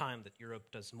about time that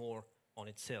Europe does more on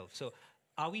itself. So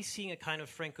are we seeing a kind of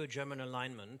Franco-German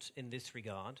alignment in this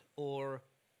regard, or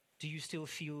do you still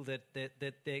feel that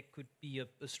there could be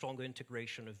a stronger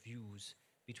integration of views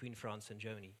between France and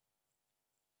Germany?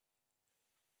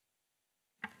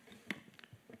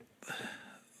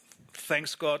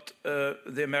 Thanks God,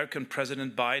 the American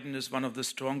President Biden is one of the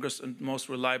strongest and most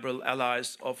reliable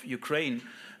allies of Ukraine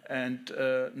and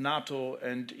NATO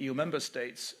and EU member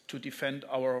states to defend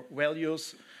our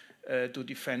values, to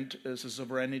defend the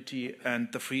sovereignty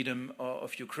and the freedom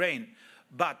of Ukraine.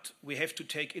 But we have to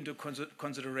take into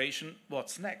consideration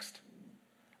what's next.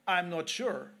 I'm not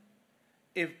sure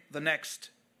if the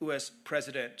next US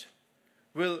president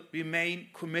will remain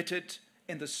committed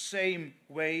in the same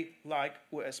way like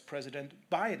US President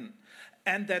Biden.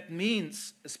 And that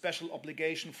means a special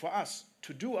obligation for us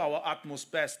to do our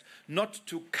utmost best, not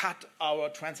to cut our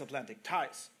transatlantic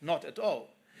ties, not at all,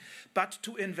 but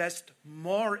to invest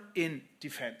more in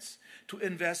defense, to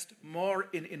invest more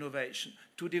in innovation,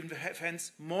 to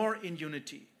defense more in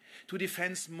unity, to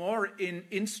defense more in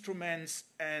instruments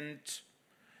and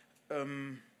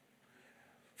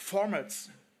formats,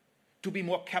 to be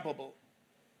more capable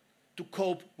to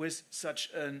cope with such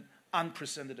an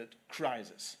unprecedented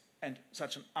crisis and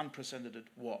such an unprecedented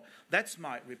war. That's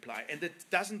my reply. And it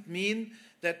doesn't mean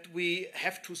that we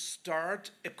have to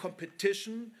start a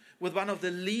competition with one of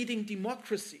the leading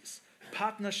democracies.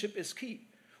 Partnership is key.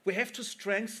 We have to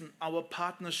strengthen our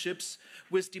partnerships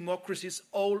with democracies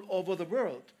all over the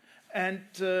world. And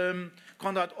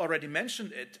Konrad already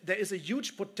mentioned it. There is a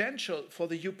huge potential for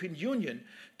the European Union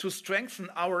to strengthen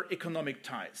our economic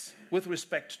ties with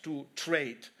respect to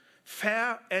trade.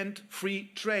 Fair and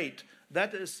free trade.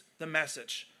 That is the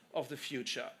message of the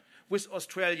future. With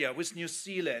Australia, with New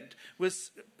Zealand, with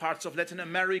parts of Latin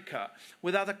America,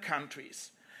 with other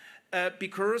countries.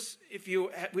 Because if you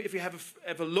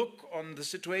have a look on the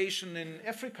situation in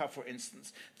Africa, for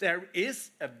instance, there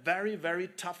is a very, very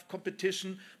tough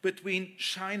competition between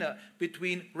China,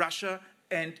 between Russia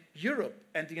and Europe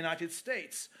and the United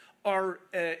States, or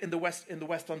in the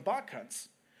Western Balkans.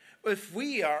 If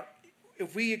we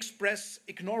express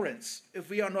ignorance, if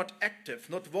we are not active,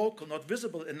 not vocal, not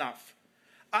visible enough,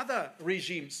 other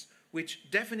regimes which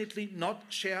definitely not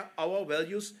share our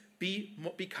values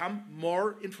become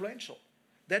more influential.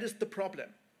 That is the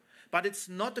problem. But it's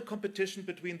not a competition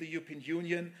between the European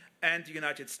Union and the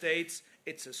United States.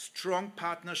 It's a strong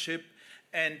partnership,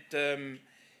 and the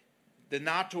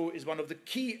NATO is one of the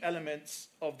key elements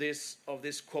of this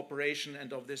cooperation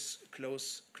and of this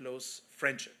close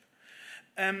friendship.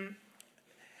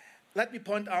 Let me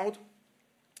point out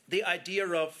the idea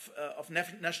of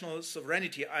national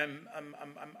sovereignty.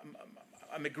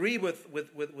 I agree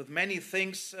with many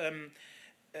things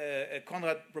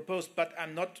Konrad proposed, but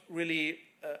I'm not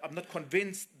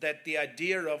convinced that the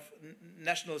idea of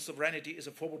national sovereignty is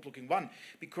a forward-looking one,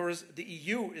 because the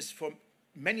EU is for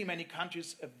many, many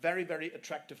countries a very, very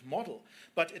attractive model,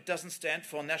 but it doesn't stand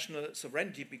for national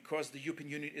sovereignty, because the European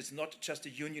Union is not just a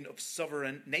union of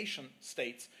sovereign nation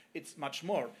states, it's much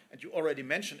more. And you already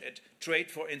mentioned it.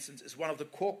 Trade, for instance, is one of the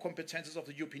core competences of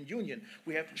the European Union.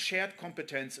 We have shared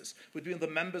competences between the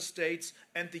member states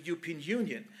and the European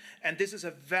Union. And this is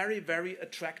a very, very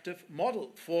attractive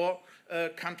model for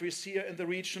countries here in the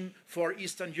region, for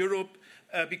Eastern Europe,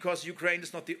 because Ukraine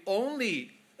is not the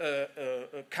only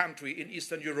country in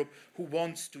Eastern Europe who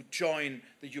wants to join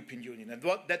the European Union. And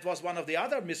that was one of the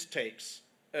other mistakes.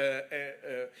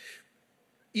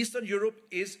 Eastern Europe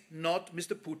is not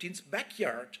Mr. Putin's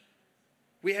backyard.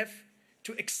 We have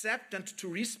to accept and to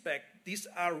respect these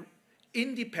are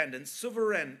independent,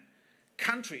 sovereign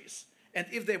countries. And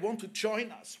if they want to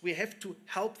join us, we have to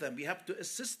help them, we have to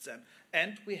assist them,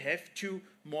 and we have to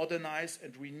modernize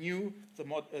and renew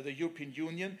the European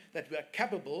Union, that we are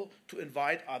capable to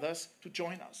invite others to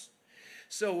join us.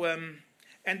 So,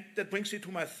 and that brings me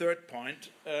to my third point,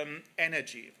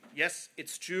 energy. Yes,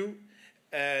 it's true.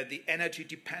 the energy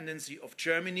dependency of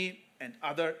Germany and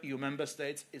other EU member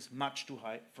states is much too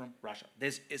high from Russia.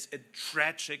 This is a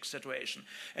tragic situation.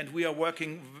 And we are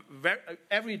working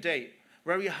every day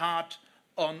very hard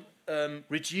on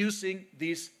reducing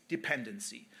this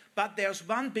dependency. But there's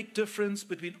one big difference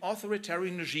between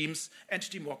authoritarian regimes and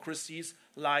democracies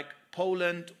like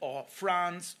Poland or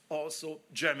France, also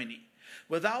Germany.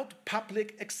 Without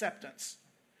public acceptance,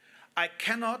 I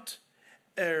cannot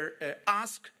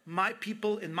ask my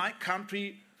people in my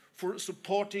country for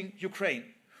supporting Ukraine,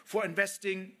 for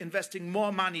investing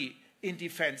more money in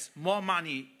defense, more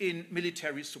money in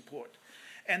military support.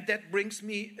 And that brings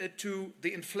me to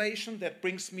the inflation, that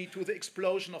brings me to the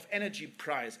explosion of energy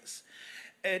prices.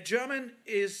 Germany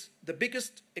is the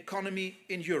biggest economy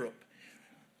in Europe.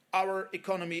 Our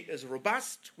economy is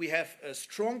robust, we have a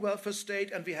strong welfare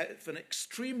state, and we have an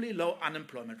extremely low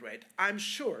unemployment rate. I'm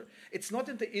sure it's not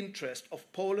in the interest of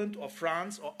Poland or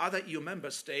France or other EU member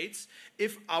states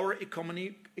if our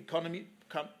economy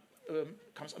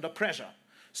comes under pressure.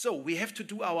 So we have to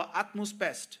do our utmost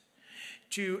best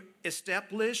to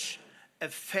establish a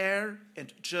fair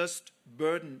and just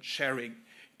burden sharing,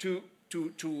 to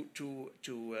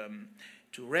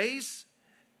raise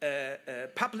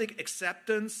public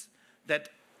acceptance that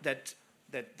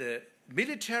the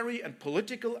military and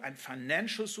political and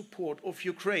financial support of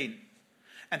Ukraine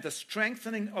and the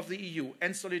strengthening of the EU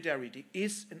and solidarity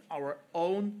is in our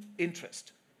own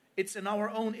interest. It's in our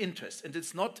own interest, and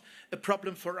it's not a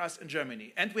problem for us in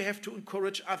Germany. And we have to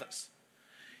encourage others.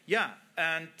 Yeah,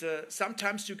 and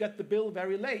sometimes you get the bill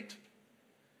very late.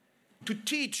 To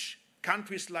teach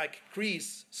countries like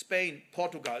Greece, Spain,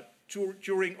 Portugal,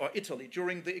 or Italy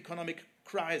during the economic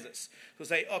crisis, to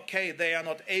say, okay, they are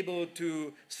not able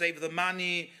to save the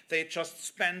money, they just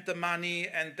spend the money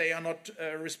and they are not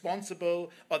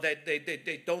responsible, or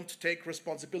they don't take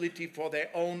responsibility for their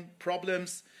own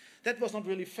problems. That was not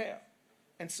really fair.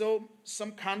 And so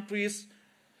some countries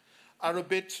are a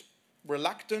bit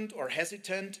reluctant or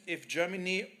hesitant if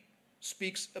Germany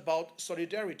speaks about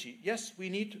solidarity. Yes, we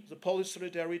need the Polish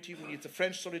solidarity, we need the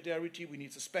French solidarity, we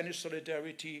need the Spanish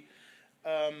solidarity,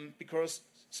 because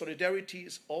solidarity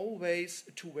is always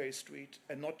a two-way street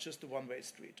and not just a one-way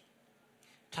street.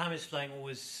 Time is flying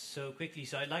always so quickly,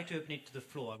 so I'd like to open it to the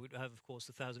floor. I would have, of course,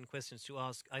 1,000 questions to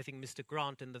ask. I think Mr.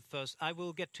 Grant in the first... I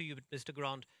will get to you, but Mr.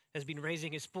 Grant has been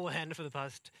raising his forehand for the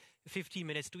past 15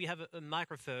 minutes. Do we have a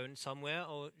microphone somewhere,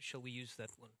 or shall we use that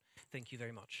one? Thank you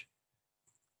very much.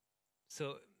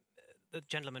 So, the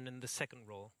gentleman in the second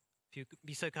row, if you could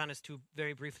be so kind as to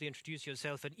very briefly introduce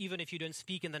yourself, and even if you don't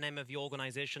speak in the name of your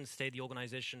organization, state the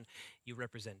organization you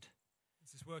represent.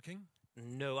 Is this working?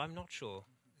 No, I'm not sure.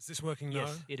 Is this working now?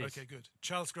 Yes, it is. Okay, good.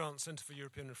 Charles Grant, Centre for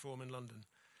European Reform in London.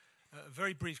 A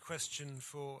very brief question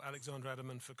for Alexandre Adam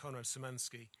and for Konrad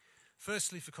Szymański.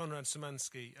 Firstly, for Konrad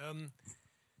Szymański,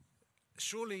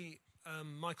 surely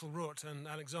Michael Roth and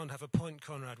Alexandre have a point,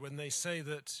 Konrad, when they say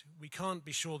that we can't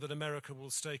be sure that America will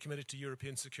stay committed to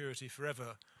European security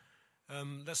forever.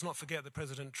 Let's not forget that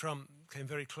President Trump came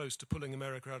very close to pulling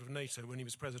America out of NATO when he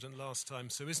was president last time.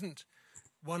 So isn't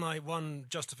one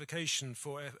justification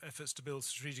for efforts to build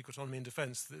strategic autonomy in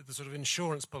defence the sort of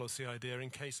insurance policy idea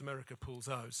in case America pulls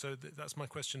out? So that's my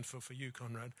question for you,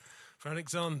 Konrad. For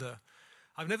Alexander,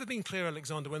 I've never been clear,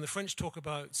 Alexander, when the French talk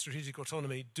about strategic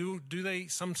autonomy, do they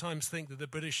sometimes think that the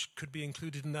British could be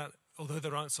included in that, although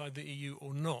they're outside the EU,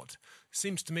 or not? It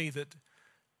seems to me that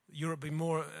Europe would be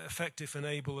more effective and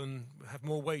able and have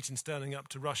more weight in standing up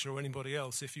to Russia or anybody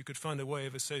else if you could find a way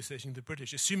of associating the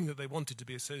British, assuming that they wanted to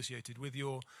be associated with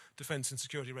your defence and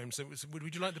security arrangements. So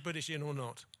would you like the British in or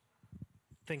not?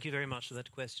 Thank you very much for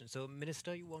that question. So,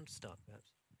 Minister, you want to start,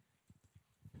 perhaps?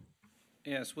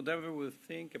 Yes, whatever we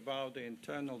think about the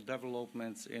internal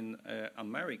developments in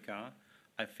America,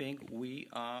 I think we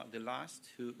are the last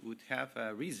who would have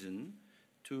a reason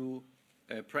to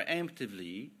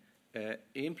preemptively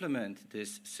implement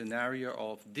this scenario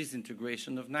of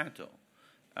disintegration of NATO.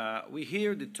 We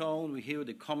hear the tone, we hear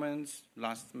the comments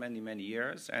last many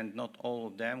years, and not all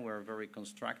of them were very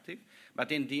constructive.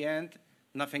 But in the end,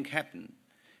 nothing happened.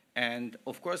 And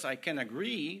of course, I can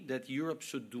agree that Europe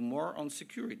should do more on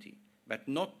security, but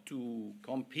not to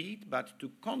compete, but to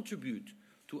contribute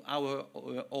to our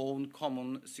own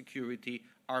common security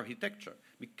architecture.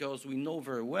 Because we know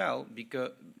very well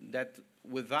that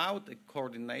without a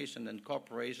coordination and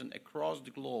cooperation across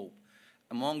the globe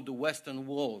among the Western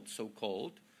world,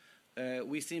 so-called,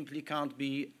 we simply can't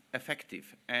be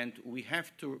effective. And we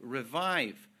have to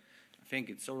revive, I think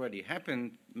it's already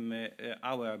happened,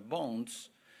 our bonds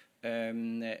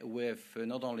with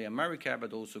not only America,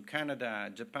 but also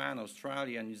Canada, Japan,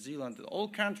 Australia, New Zealand, all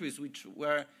countries which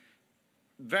were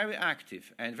very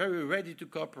active and very ready to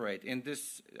cooperate in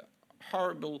this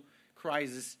horrible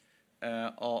crisis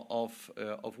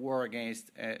of war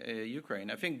against Ukraine.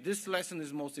 I think this lesson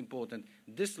is most important.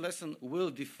 This lesson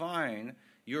will define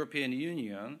European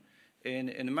Union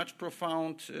in a much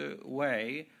profound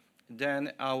way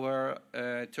than our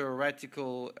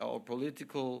theoretical or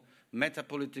political,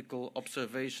 metapolitical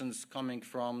observations coming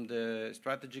from the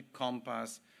strategic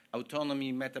compass,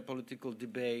 autonomy, metapolitical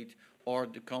debate, or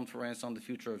the conference on the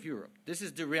future of Europe. This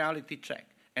is the reality check.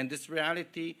 And this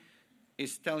reality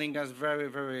is telling us very,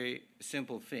 very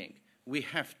simple thing. We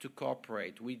have to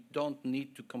cooperate. We don't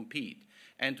need to compete.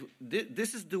 And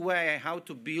this is the way how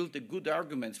to build the good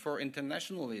arguments for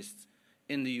internationalists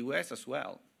in the US as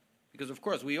well. Because, of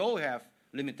course, we all have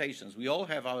limitations. We all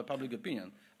have our public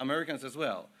opinion, Americans as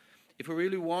well. If we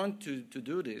really want to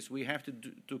do this, we have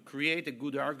to create a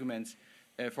good arguments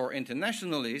for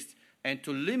internationalists and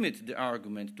to limit the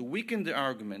argument, to weaken the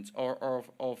arguments of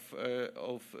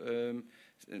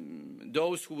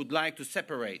those who would like to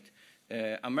separate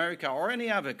America or any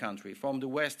other country from the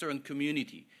Western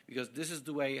community, because this is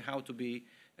the way how to be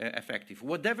effective.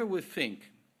 Whatever we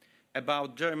think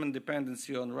about German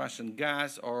dependency on Russian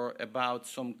gas or about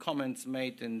some comments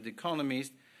made in The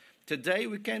Economist, today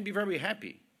we can be very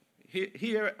happy.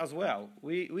 Here as well,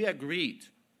 we agreed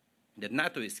that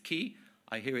NATO is key.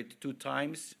 I hear it 2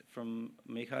 times from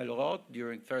Michael Roth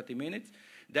during 30 minutes,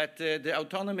 that the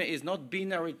autonomy is not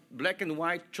binary black and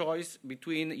white choice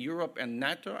between Europe and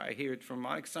NATO. I hear it from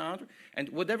Alexandre. And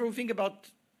whatever we think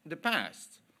about the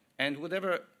past and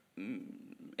whatever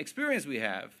experience we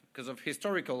have because of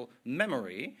historical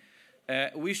memory,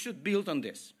 we should build on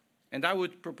this. And I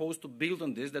would propose to build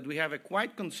on this, that we have a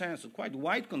quite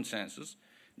wide consensus,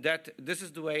 that this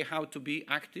is the way how to be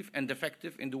active and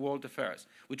effective in the world affairs,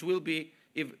 which will be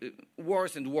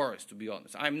worse and worse, to be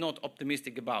honest. I'm not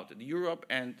optimistic about it. Europe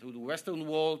and the Western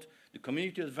world, the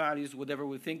community of values, whatever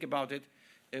we think about it,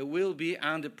 will be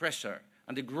under pressure,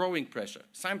 under growing pressure,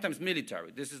 sometimes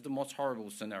military. This is the most horrible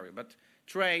scenario. But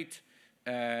trade,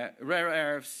 rare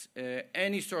earths,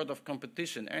 any sort of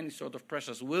competition, any sort of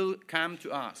pressures will come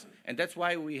to us. And that's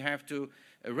why we have to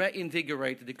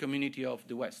reinvigorate the community of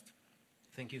the West.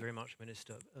 Thank you very much,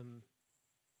 Minister.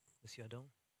 Monsieur Adam?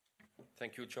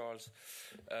 Thank you, Charles.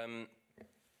 I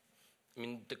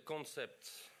mean, the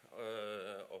concept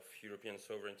of European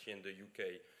sovereignty in the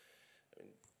UK,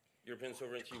 European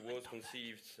sovereignty was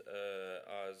conceived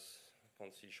as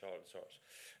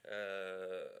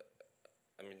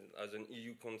an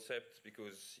EU concept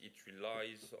because it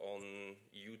relies on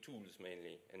EU tools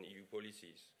mainly and EU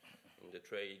policies in the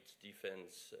trade,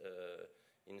 defense,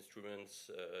 instruments,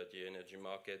 the energy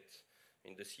market,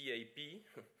 in the CAP,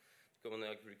 Common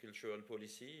Agricultural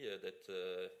Policy, that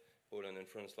Poland and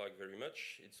France like very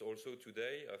much. It's also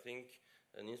today, I think,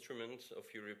 an instrument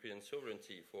of European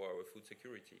sovereignty for our food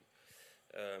security.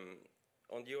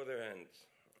 On the other hand,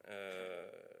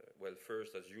 well,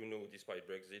 first, as you know, despite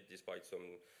Brexit, despite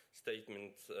some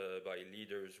statements by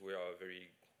leaders who are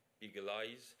very big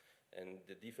allies, and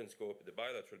the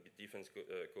bilateral defense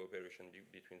cooperation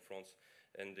between France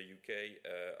and the UK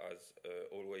has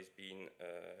always been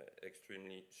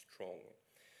extremely strong.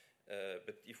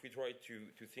 But if we try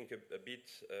to think a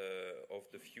bit of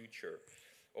the future,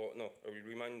 I will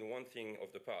remind one thing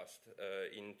of the past.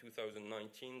 In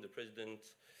 2019, the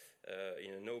President,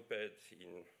 in an op-ed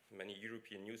in many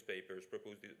European newspapers,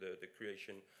 proposed the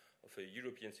creation of a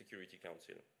European Security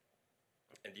Council.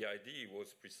 And the idea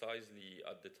was precisely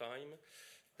at the time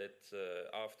that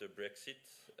after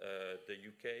Brexit, the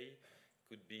UK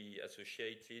could be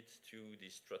associated to the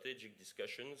strategic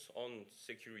discussions on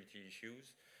security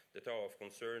issues that are of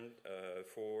concern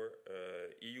for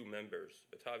EU members,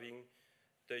 but having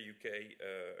the UK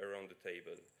around the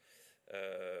table.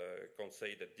 Can't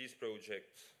say that this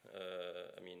project,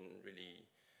 really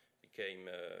became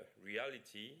a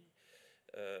reality.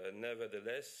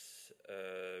 Nevertheless,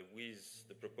 with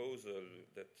the proposal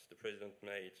that the President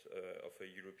made of a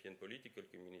European political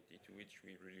community, to which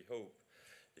we really hope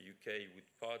the UK would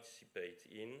participate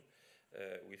in,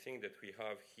 we think that we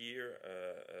have here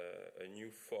a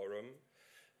new forum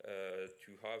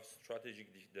to have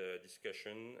strategic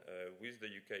discussion with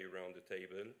the UK around the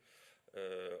table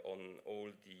on all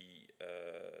the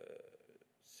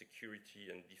security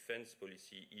and defense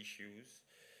policy issues.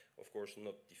 Of course,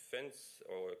 not defense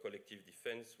or collective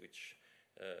defense, which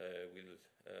will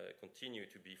continue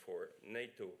to be for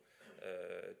NATO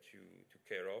to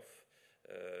care of,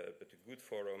 but a good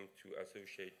forum to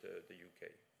associate the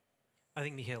UK. I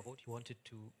think, Michael Roth, you wanted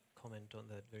to comment on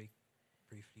that very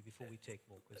briefly before we take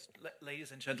more questions.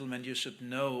 Ladies and gentlemen, you should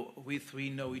know, we three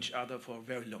know each other for a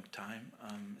very long time,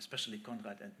 especially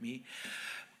Konrad and me.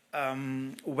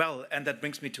 Well, and that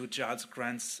brings me to Charles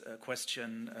Grant's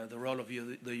question, the role of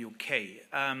the UK.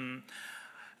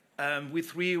 We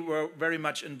three were very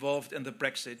much involved in the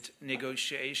Brexit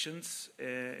negotiations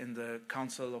in the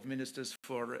Council of Ministers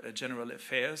for General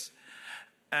Affairs.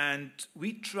 And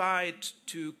we tried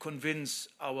to convince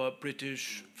our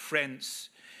British friends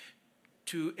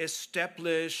to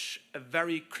establish a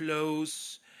very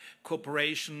close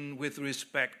cooperation with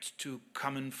respect to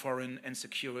common foreign and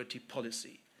security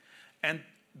policy. And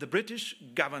the British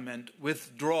government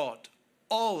withdrew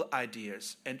all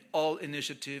ideas and all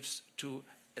initiatives to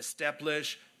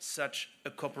establish such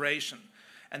a cooperation.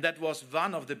 And that was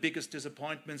one of the biggest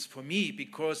disappointments for me,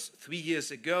 because 3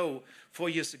 years ago, 4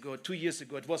 years ago, 2 years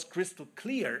ago, it was crystal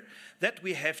clear that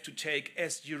we have to take,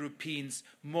 as Europeans,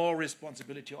 more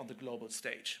responsibility on the global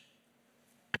stage.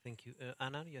 Thank you.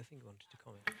 Anna, I think you wanted to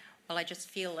comment. Well, I just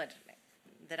feel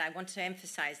that I want to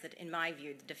emphasize that, in my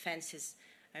view, the defense is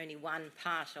only one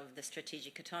part of the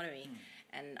strategic autonomy.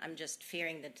 And I'm just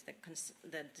fearing that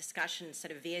the discussion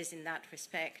sort of veers in that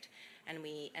respect. And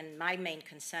my main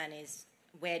concern is,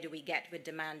 where do we get with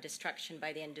demand destruction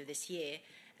by the end of this year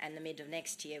and the mid of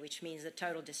next year, which means the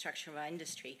total destruction of our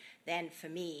industry? Then, for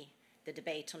me, the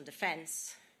debate on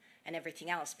defense and everything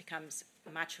else becomes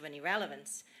much of an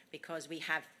irrelevance, because we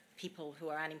have people who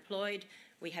are unemployed,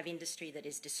 we have industry that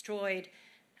is destroyed.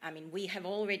 I mean, we have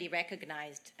already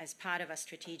recognized as part of our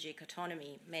strategic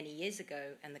autonomy many years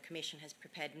ago, and the Commission has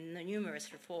prepared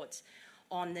numerous reports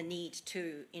on the need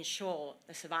to ensure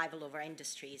the survival of our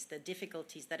industries, the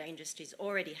difficulties that our industries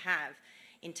already have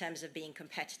in terms of being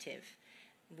competitive.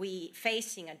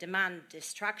 Facing a demand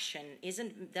destruction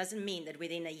doesn't mean that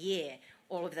within a year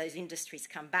all of those industries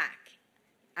come back.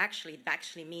 Actually, it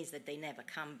actually means that they never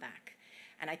come back.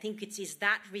 And I think it is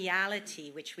that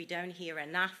reality which we don't hear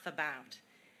enough about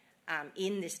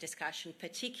in this discussion,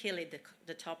 particularly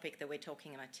the topic that we're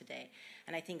talking about today.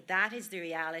 And I think that is the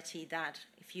reality, that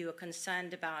if you are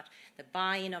concerned about the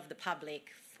buy-in of the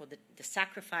public for the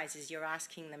sacrifices you're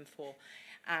asking them for,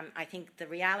 I think the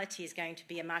reality is going to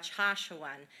be a much harsher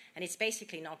one, and it's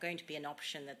basically not going to be an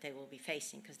option that they will be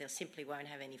facing, because they simply won't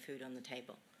have any food on the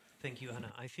table. Thank you,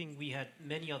 Anna. I think we had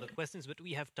many other questions, but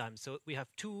we have time. So we have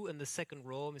two in the second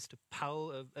row, Mr.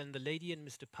 Powell, and the lady and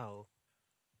Mr. Powell.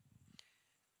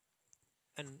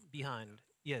 And behind,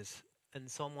 yes.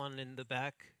 And someone in the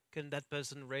back. Can that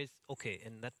person raise? Okay,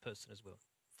 and that person as well.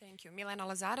 Thank you. Milena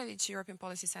Lazarevic, European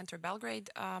Policy Center, Belgrade.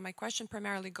 My question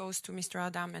primarily goes to Mr.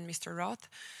 Adam and Mr. Roth.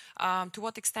 To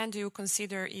what extent do you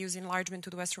consider EU's enlargement to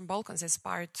the Western Balkans as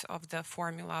part of the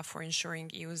formula for ensuring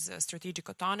EU's strategic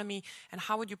autonomy? And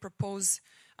how would you propose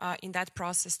in that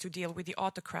process to deal with the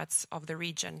autocrats of the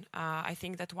region? I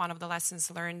think that one of the lessons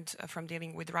learned from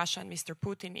dealing with Russia and Mr.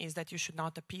 Putin is that you should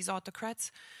not appease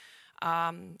autocrats.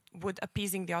 Would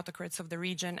appeasing the autocrats of the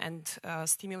region and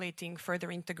stimulating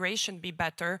further integration be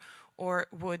better, or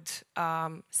would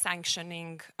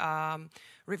sanctioning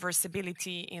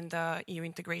reversibility in the EU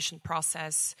integration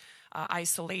process,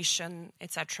 isolation,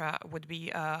 etc., would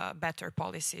be better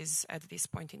policies at this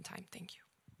point in time? Thank you.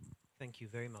 Thank you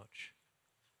very much.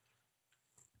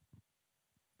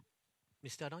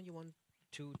 Mr. Adam, you want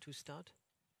to start?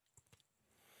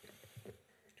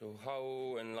 So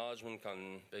how enlargement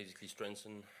can basically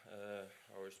strengthen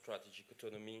our strategic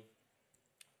autonomy.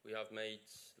 We have made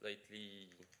lately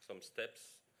some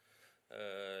steps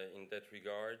in that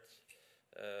regard.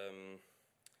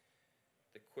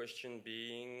 The question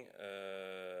being,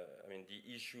 I mean,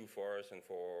 the issue for us and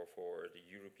for the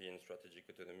European strategic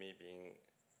autonomy being,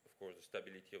 of course, the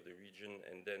stability of the region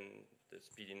and then the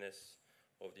speediness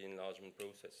of the enlargement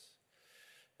process.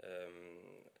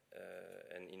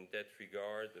 And in that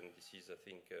regard, and this is, I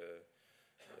think,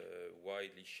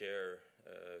 widely shared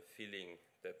feeling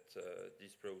that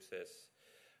this process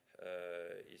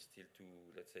is still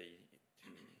too, let's say,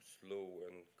 too slow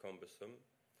and cumbersome.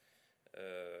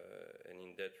 And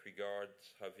in that regard,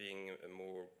 having a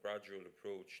more gradual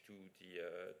approach to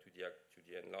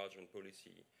the enlargement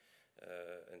policy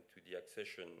and to the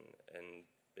accession, and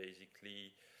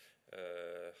basically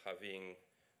having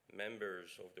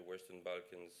members of the Western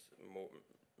Balkans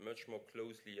much more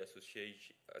closely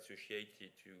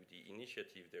associated to the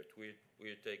initiative that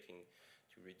we're taking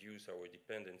to reduce our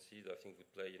dependencies, I think would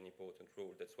play an important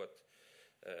role. That's what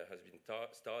has been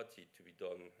started to be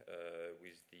done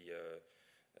with the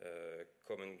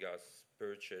common gas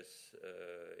purchase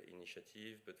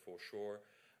initiative, but for sure,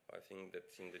 I think that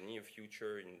in the near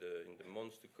future, in the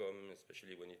months to come,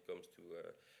 especially when it comes to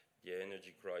the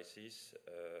energy crisis,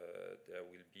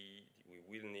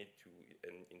 we will need to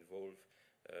involve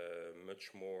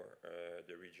much more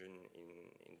the region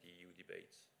in the EU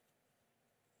debates.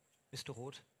 Mr.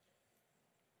 Roth?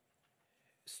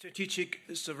 Strategic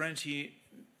sovereignty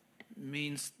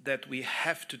means that we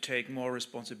have to take more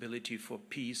responsibility for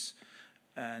peace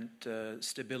and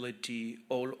stability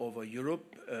all over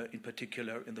Europe, in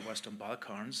particular in the Western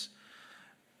Balkans.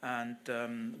 And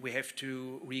we have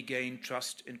to regain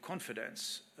trust and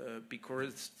confidence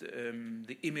because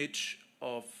the image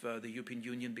of the European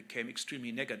Union became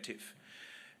extremely negative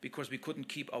because we couldn't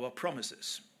keep our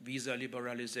promises. Visa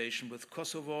liberalization with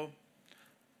Kosovo,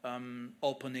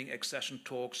 opening accession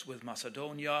talks with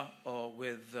Macedonia or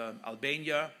with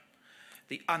Albania,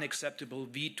 the unacceptable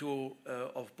veto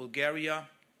of Bulgaria.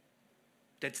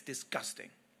 That's disgusting.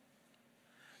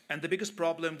 And the biggest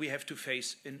problem we have to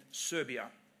face in Serbia.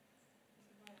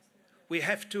 We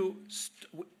have to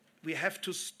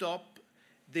stop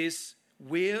this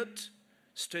weird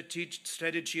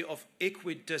strategy of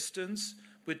equidistance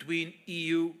between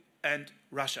EU and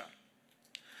Russia.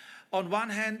 On one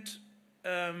hand,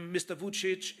 Mr.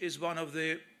 Vučić is one of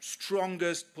the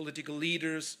strongest political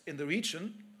leaders in the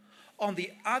region. On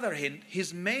the other hand,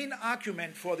 his main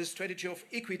argument for the strategy of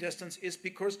equidistance is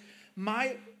because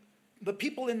the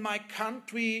people in my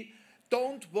country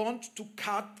don't want to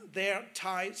cut their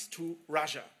ties to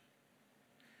Russia.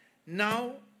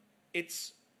 Now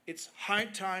it's high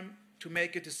time to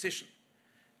make a decision.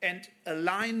 And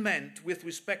alignment with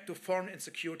respect to foreign and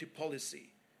security policy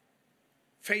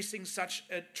facing such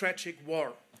a tragic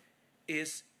war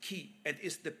is key and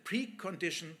is the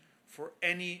precondition for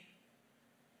any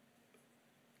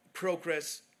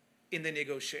progress in the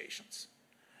negotiations.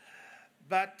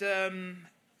 But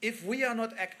if we are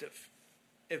not active,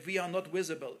 if we are not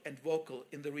visible and vocal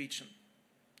in the region,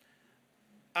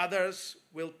 others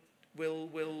will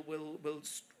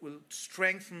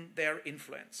strengthen their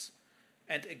influence.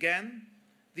 And again,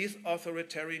 these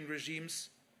authoritarian regimes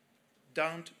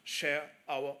don't share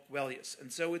our values.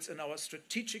 And so it's in our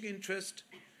strategic interest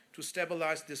to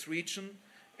stabilize this region.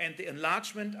 And the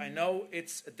enlargement, I know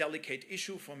it's a delicate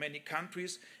issue for many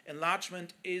countries.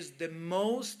 Enlargement is the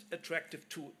most attractive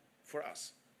tool for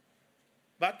us.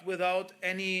 But without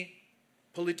any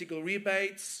political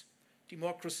rebates,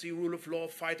 democracy, rule of law,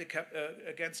 fight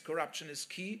against corruption is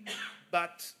key.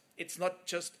 But it's not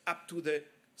just up to the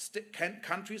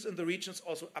countries in the region, it's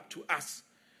also up to us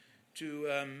to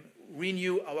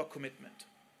renew our commitment.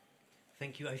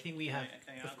 Thank you. I think we have,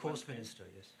 of course, Minister,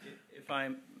 yes. If I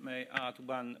may add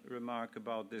one remark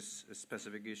about this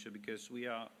specific issue, because we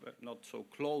are not so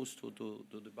close to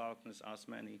the Balkans as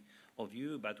many of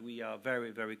you, but we are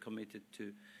very, very committed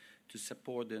to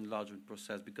support the enlargement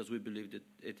process because we believe that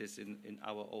it is in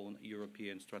our own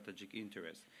European strategic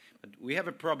interest. But we have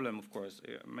a problem, of course.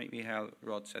 Michael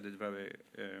Roth said it very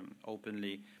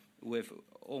openly, with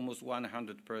almost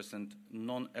 100%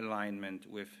 non-alignment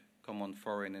with common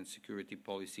foreign and security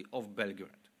policy of Belgrade.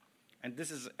 And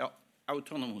this is an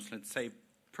autonomous, let's say,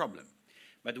 problem.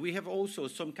 But we have also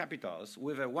some capitals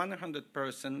with a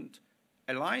 100%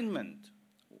 alignment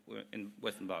in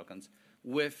Western Balkans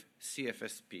with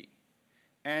CFSP.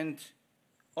 And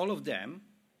all of them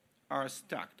are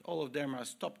stuck. All of them are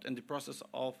stopped in the process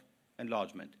of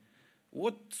enlargement.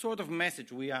 What sort of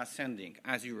message we are sending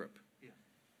as Europe?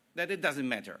 That it doesn't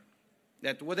matter,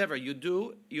 that whatever you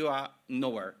do, you are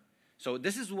nowhere. So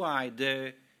this is why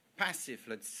the passive,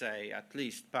 let's say, at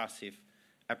least passive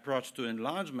approach to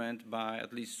enlargement by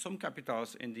at least some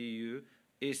capitals in the EU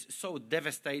is so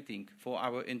devastating for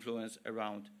our influence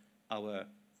around our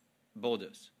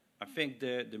borders. I think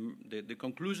the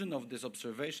conclusion of this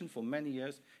observation for many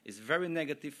years is very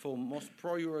negative for most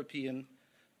pro-European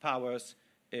powers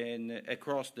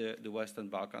across the Western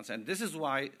Balkans. And this is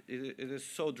why it is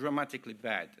so dramatically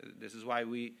bad. This is why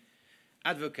we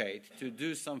advocate to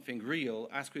do something real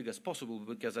as quick as possible,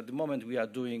 because at the moment we are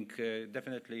doing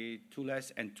definitely too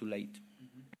less and too late.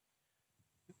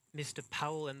 Mr.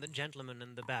 Powell and the gentleman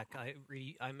in the back,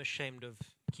 I'm ashamed of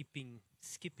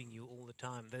skipping you all the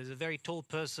time. There's a very tall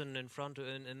person in front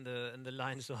in the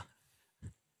line, so...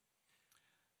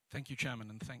 Thank you, Chairman,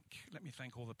 and let me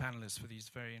thank all the panelists for these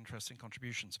very interesting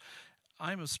contributions.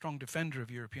 I'm a strong defender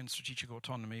of European strategic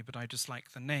autonomy, but I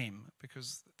dislike the name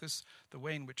because the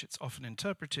way in which it's often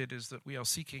interpreted is that we are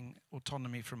seeking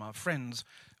autonomy from our friends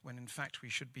when in fact we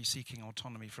should be seeking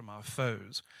autonomy from our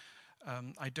foes.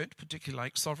 I don't particularly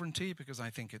like sovereignty because I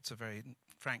think it's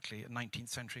frankly, a 19th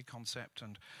century concept,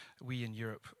 and we in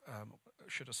Europe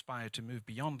should aspire to move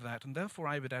beyond that, and therefore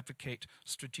I would advocate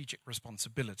strategic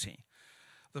responsibility.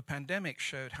 The pandemic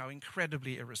showed how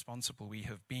incredibly irresponsible we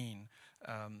have been.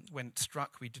 When it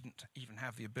struck, we didn't even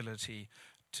have the ability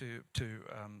to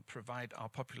provide our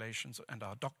populations and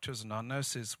our doctors and our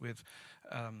nurses with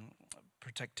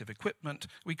protective equipment.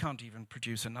 We can't even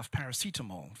produce enough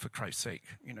paracetamol, for Christ's sake,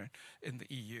 in the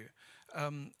EU.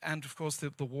 And of course,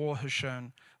 the war has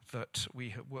shown that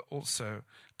we were also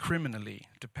criminally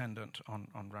dependent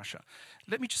on Russia.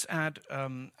 Let me just add,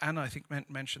 Anna, I think,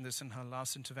 mentioned this in her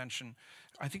last intervention.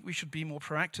 I think we should be more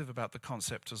proactive about the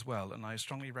concept as well, and I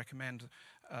strongly recommend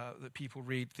that people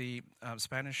read the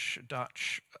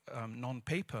Spanish-Dutch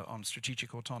non-paper on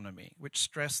strategic autonomy, which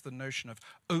stressed the notion of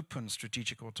open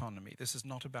strategic autonomy. This is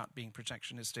not about being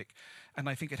protectionistic, and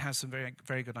I think it has some very,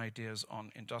 very good ideas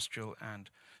on industrial and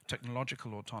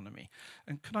technological autonomy.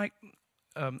 And can I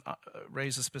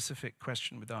raise a specific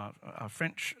question with our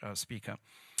French speaker?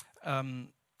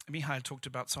 Michael talked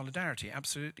about solidarity.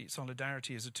 Absolutely,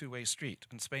 solidarity is a two-way street,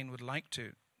 and Spain would like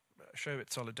to show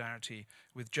its solidarity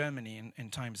with Germany in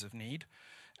times of need.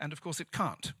 And of course it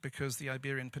can't, because the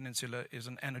Iberian Peninsula is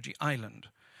an energy island.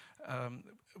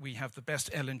 We have the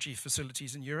best LNG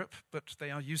facilities in Europe, but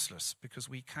they are useless because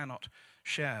we cannot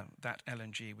share that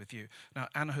LNG with you. Now,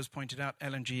 Anna has pointed out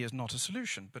LNG is not a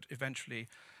solution, but eventually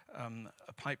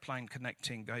a pipeline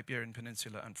connecting the Iberian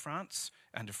Peninsula and France,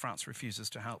 and if France refuses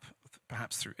to help,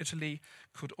 perhaps through Italy,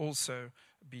 could also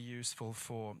be useful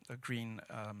for a green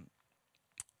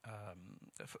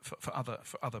for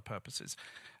other purposes,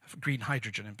 for green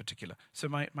hydrogen in particular. So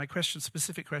my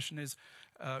specific question is,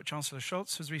 Chancellor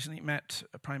Scholz has recently met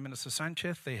Prime Minister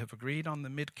Sanchez. They have agreed on the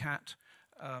MidCat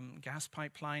gas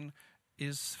pipeline.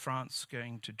 Is France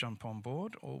going to jump on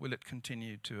board, or will it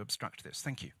continue to obstruct this?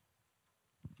 Thank you.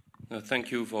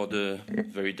 Thank you for the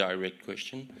very direct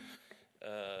question,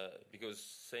 because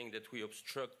saying that we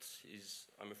obstruct is,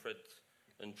 I'm afraid,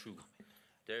 untrue.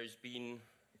 There's been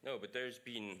a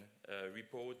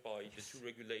report by the two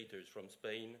regulators from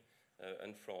Spain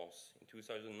and France in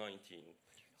 2019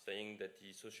 saying that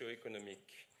the socio-economic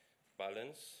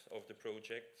balance of the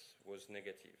project was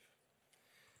negative.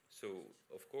 So,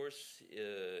 of course,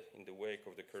 in the wake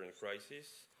of the current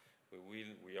crisis,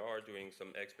 we are doing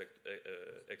some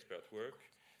expert work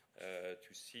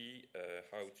to see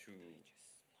how to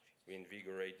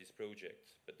reinvigorate this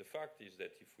project. But the fact is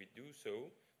that if we do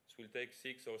so, it will take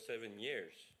 6 or 7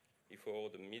 years before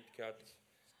the MidCat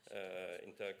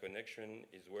interconnection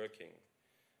is working.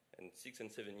 And 6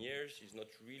 and 7 years is not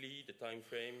really the time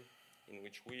frame in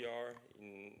which we are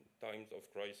in times of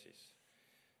crisis.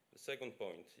 The second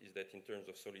point is that in terms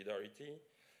of solidarity,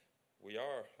 we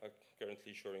are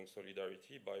currently showing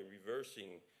solidarity by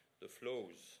reversing the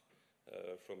flows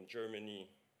from Germany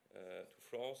to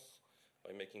France,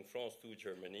 by making France to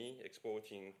Germany,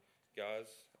 exporting gas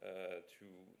to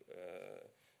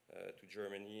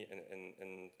Germany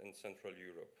and Central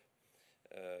Europe.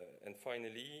 And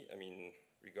finally,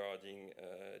 regarding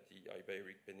the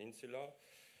Iberic Peninsula,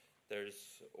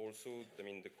 there's also,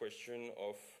 the question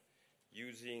of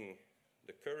using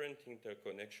the current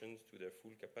interconnections to their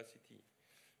full capacity.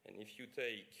 And if you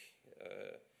take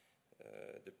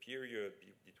the period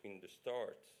between the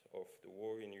start of the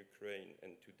war in Ukraine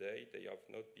and today, they have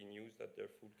not been used at their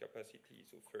full capacity.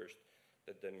 So first,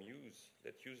 let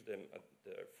use them at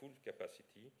their full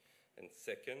capacity. And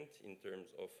second, in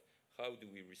terms of how do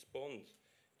we respond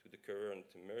to the current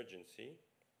emergency,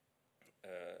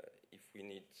 if we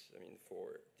need,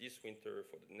 for this winter,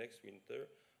 for the next winter,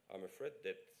 I'm afraid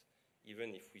that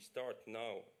even if we start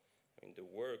now the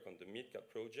work on the MidCat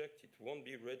project, it won't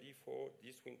be ready for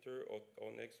this winter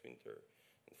or next winter.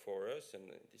 And for us,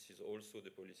 and this is also the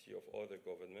policy of other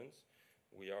governments,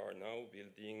 we are now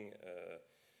building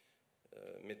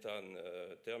methane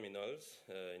terminals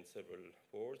in several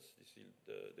ports. This is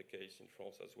the case in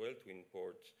France as well, to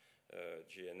import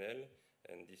GNL,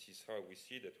 and this is how we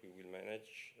see that we will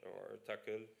manage or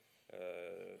tackle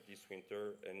this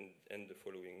winter and the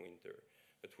following winter.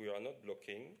 But we are not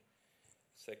blocking.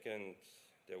 Second,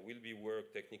 there will be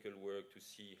technical work to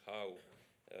see how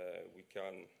we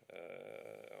can,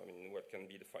 what can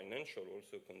be the financial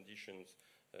also conditions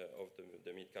of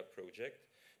the MidCat project.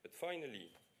 But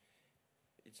finally,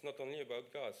 it's not only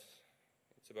about gas,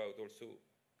 it's about also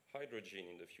hydrogen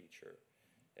in the future.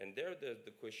 And there's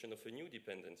the question of a new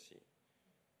dependency.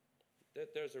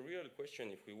 There's a real question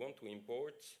if we want to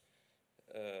import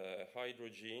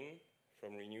hydrogen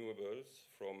from renewables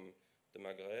from the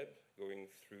Maghreb, going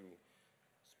through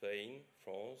Spain,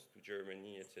 France, to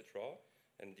Germany, etc.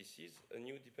 And this is a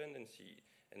new dependency.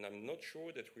 And I'm not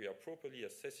sure that we are properly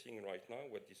assessing right now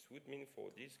what this would mean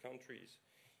for these countries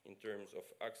in terms of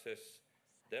access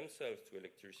themselves to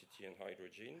electricity and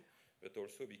hydrogen, but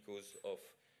also because of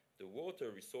the water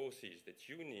resources that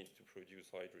you need to produce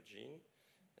hydrogen,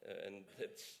 and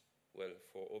that's, well,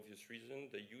 for obvious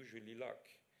reasons, they usually lack.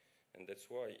 And that's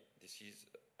why this is,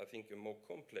 I think, a more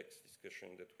complex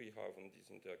discussion that we have on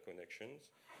these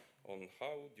interconnections, on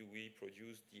how do we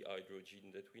produce the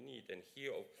hydrogen that we need. And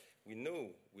here we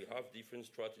know we have different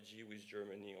strategy with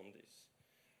Germany on this.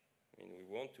 I mean, we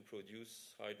want to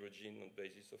produce hydrogen on the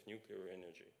basis of nuclear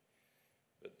energy.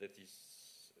 But that is,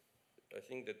 I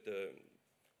think that the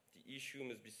issue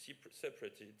must be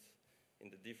separated in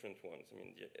the different ones. I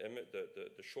mean,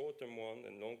 the short-term one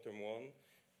and long-term one,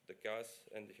 the gas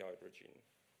and the hydrogen.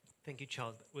 Thank you,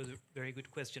 Charles. That was a very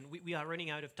good question. We are running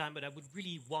out of time, but I would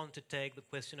really want to take the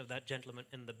question of that gentleman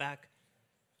in the back.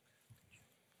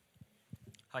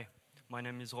 Hi, my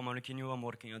name is Romain Lequignou. I'm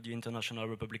working at the International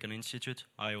Republican Institute.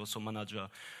 I also manage a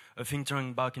think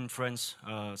tank back in France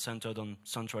centered on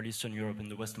Central Eastern Europe and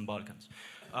the Western Balkans.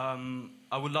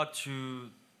 I would like to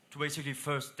basically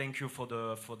first thank you for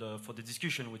the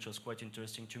discussion, which was quite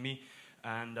interesting to me.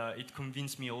 And it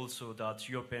convinced me also that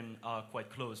Europeans are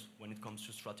quite close when it comes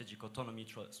to strategic autonomy,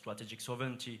 strategic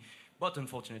sovereignty. But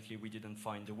unfortunately, we didn't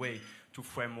find a way to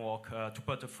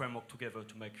put a framework together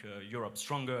to make Europe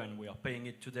stronger. And we are paying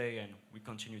it today, and we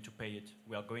continue to pay it.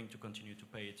 We are going to continue to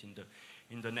pay it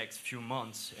in the next few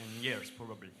months and years,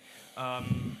 probably.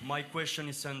 My question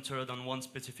is centered on one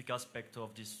specific aspect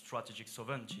of this strategic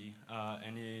sovereignty,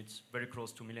 and it's very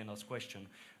close to Milena's question,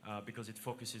 because it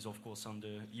focuses, of course, on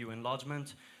the EU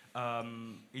enlargement.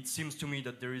 It seems to me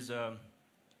that there is an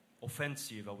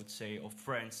offensive, I would say, of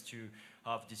France to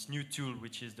have this new tool,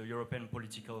 which is the European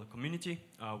political community.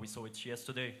 We saw it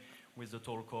yesterday with the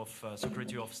talk of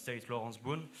Secretary of State Laurence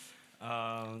Boone.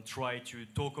 Try to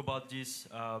talk about this,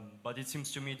 but it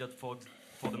seems to me that for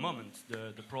the moment,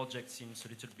 the project seems a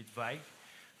little bit vague.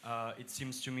 It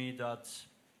seems to me that,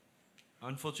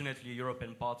 unfortunately,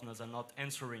 European partners are not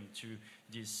answering to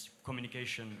this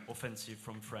communication offensive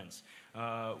from France.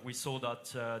 We saw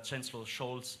that Chancellor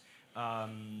Scholz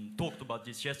talked about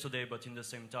this yesterday, but in the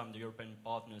same time, the European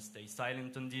partners stay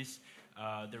silent on this.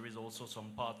 There is also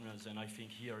some partners, and I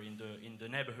think here in the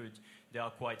neighborhood, they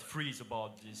are quite freeze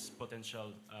about this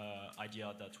potential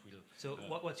idea that will... So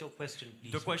what's your question,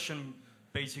 please? The question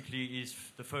basically is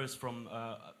the first from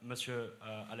Monsieur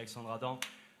Alexandre Adam.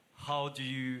 How do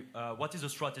you, what is the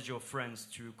strategy of France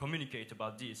to communicate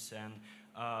about this?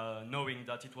 And knowing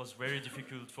that it was very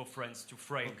difficult for France to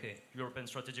frame European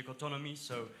strategic autonomy,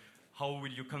 so how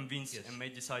will you convince and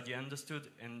make this idea understood?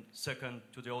 And second,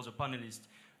 to the other panelists,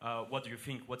 what do you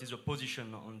think? What is your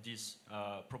position on this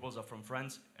proposal from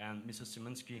France? And Mr.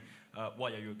 Szymański,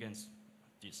 why are you against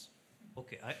this?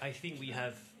 Okay, I think we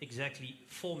have exactly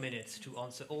 4 minutes to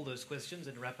answer all those questions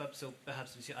and wrap up. So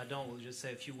perhaps Mr. Adam will just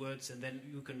say a few words, and then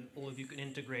all of you can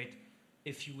integrate,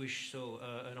 if you wish, so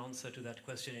an answer to that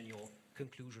question in your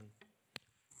conclusion.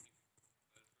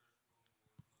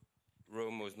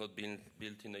 Rome was not being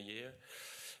built in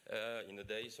a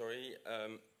day, sorry.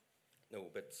 No,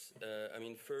 but I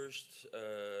mean, first,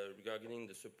 regarding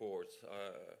the support,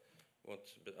 but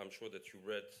I'm sure that you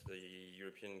read the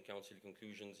European Council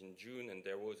conclusions in June, and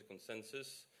there was a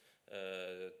consensus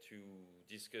to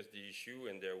discuss the issue,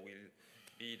 and there will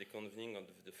be the convening of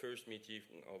the first meeting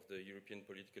of the European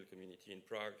Political Community in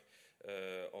Prague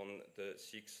on the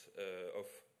 6th of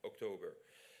October.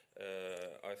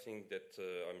 I think that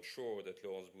I'm sure that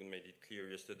Laurence Boone made it clear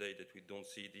yesterday that we don't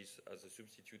see this as a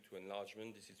substitute to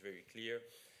enlargement. This is very clear.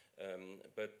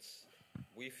 But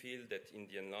we feel that in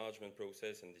the enlargement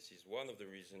process, and this is one of the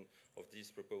reasons of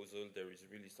this proposal, there is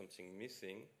really something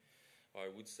missing. I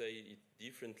would say it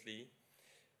differently.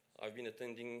 I've been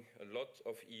attending a lot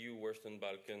of EU Western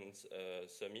Balkans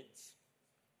summits,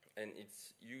 and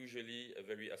it's usually a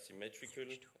very asymmetrical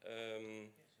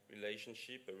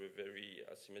relationship, a very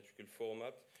asymmetrical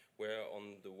format, where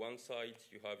on the one side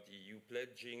you have the EU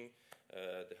pledging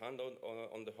the hand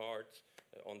on the heart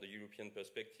on the European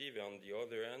perspective, and on the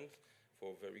other hand,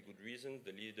 for very good reason,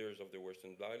 the leaders of the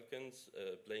Western Balkans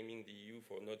blaming the EU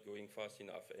for not going fast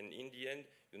enough. And in the end,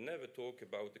 you never talk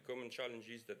about the common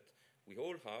challenges that we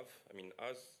all have, I mean,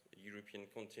 as a European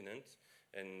continent,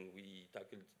 and we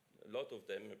tackled a lot of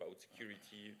them about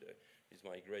security, there is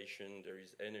migration, there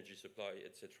is energy supply,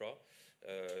 etc.,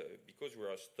 because we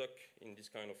are stuck in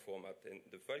this kind of format. And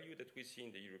the value that we see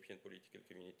in the European political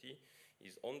community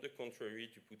is, on the contrary,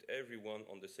 to put everyone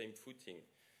on the same footing,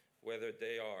 whether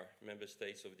they are member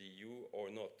states of the EU or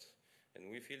not. And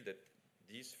we feel that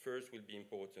this first will be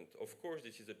important. Of course,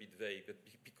 this is a bit vague, but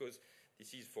because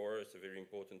this is for us a very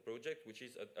important project, which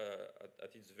is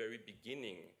at its very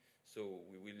beginning. So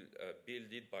we will build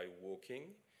it by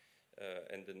walking.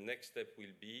 And the next step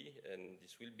will be, and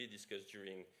this will be discussed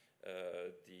during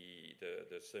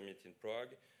the summit in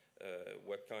Prague,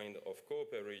 what kind of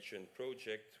cooperation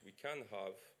project we can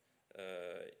have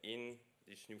in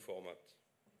this new format.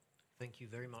 Thank you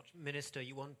very much. Minister,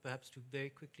 you want perhaps to very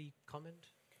quickly comment?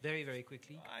 Very, very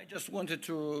quickly. I just wanted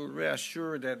to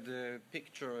reassure that the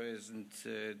picture isn't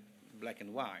black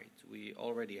and white. We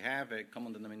already have a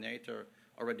common denominator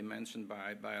already mentioned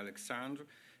by Alexandre.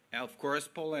 Of course,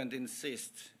 Poland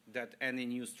insists that any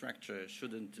new structure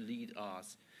shouldn't lead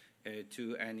us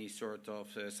to any sort of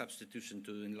substitution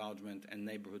to the enlargement and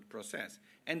neighborhood process.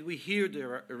 And we hear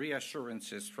the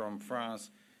reassurances from France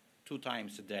 2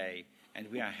 times a day, and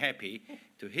we are happy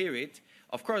to hear it.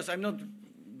 Of course, I'm not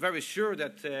very sure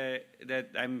that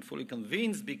I'm fully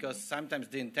convinced, because sometimes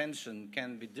the intention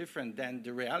can be different than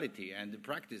the reality, and the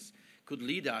practice could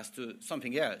lead us to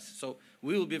something else. So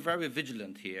we will be very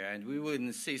vigilant here, and we will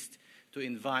insist to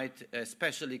invite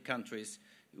especially countries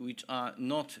which are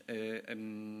not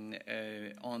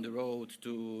on the road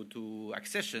to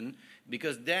accession,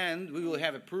 because then we will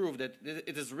have a proof that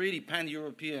it is really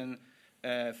pan-European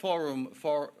forum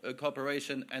for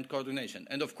cooperation and coordination.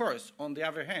 And of course, on the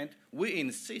other hand, we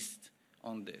insist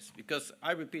on this, because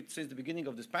I repeat since the beginning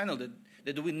of this panel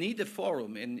that we need a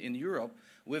forum in Europe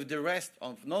with the rest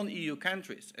of non-EU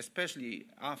countries, especially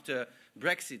after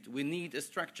Brexit. We need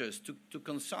structures to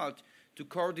consult, to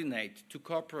coordinate, to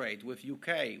cooperate with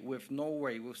UK, with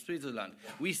Norway, with Switzerland.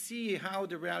 We see how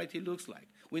the reality looks like.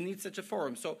 We need such a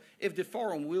forum. So if the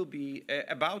forum will be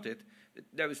about it,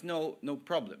 there is no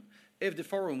problem. If the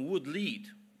forum would lead,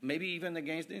 maybe even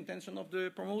against the intention of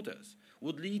the promoters,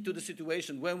 would lead to the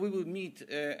situation when we will meet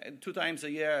 2 times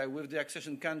a year with the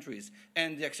accession countries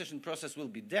and the accession process will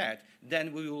be dead,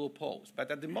 then we will oppose.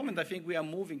 But at the moment, I think we are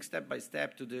moving step by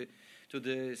step to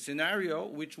the scenario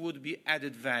which would be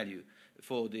added value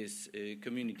for this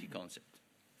community concept.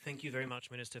 Thank you very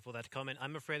much, Minister, for that comment.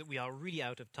 I'm afraid we are really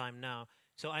out of time now.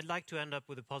 So I'd like to end up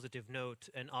with a positive note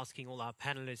and asking all our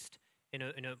panelists in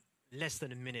a less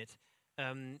than a minute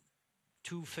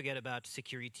to forget about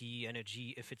security,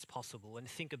 energy, if it's possible, and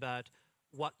think about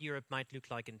what Europe might look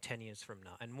like in 10 years from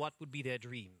now, and what would be their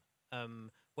dream.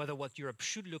 Whether what Europe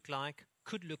should look like,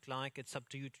 could look like, it's up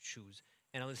to you to choose.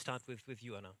 And I'll start with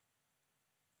you, Anna.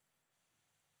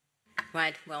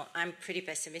 Right, well, I'm pretty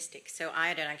pessimistic, so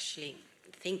I don't actually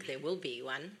think there will be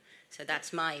one. So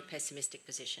that's my pessimistic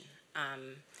position.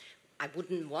 I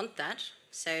wouldn't want that.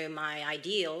 So my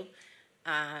ideal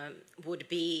would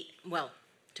be, well,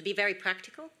 to be very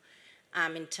practical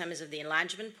in terms of the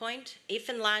enlargement point. If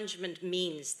enlargement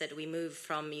means that we move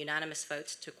from unanimous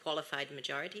votes to qualified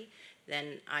majority,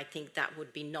 then I think that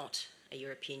would be not a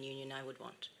European Union I would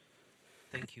want.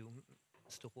 Thank you.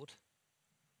 Mr. Roth?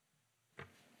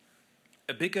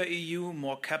 A bigger EU,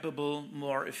 more capable,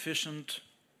 more efficient,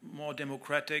 more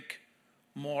democratic,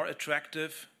 more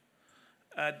attractive.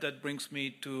 That brings me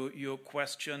to your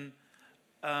question.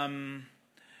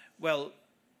 Well,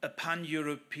 a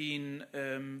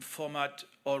pan-European format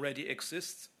already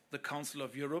exists, the Council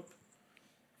of Europe,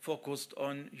 focused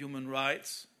on human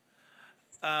rights.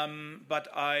 But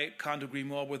I can't agree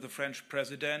more with the French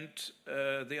president.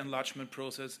 The enlargement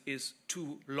process is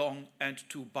too long and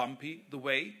too bumpy, the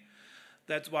way.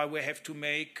 That's why we have to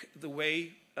make the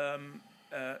way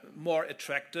more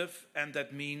attractive, and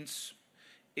that means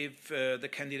if the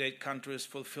candidate countries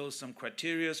fulfill some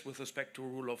criteria with respect to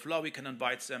rule of law, we can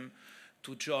invite them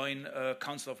to join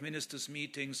Council of Ministers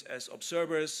meetings as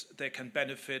observers. They can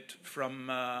benefit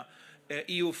from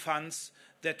EU funds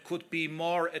that could be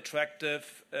more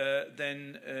attractive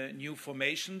than new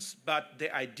formations. But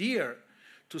the idea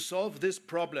to solve these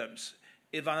problems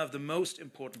is one of the most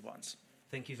important ones.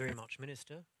 Thank you very much.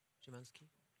 Minister Szymański?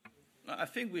 I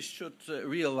think we should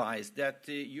realize that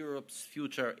Europe's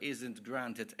future isn't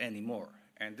granted anymore.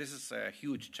 And this is a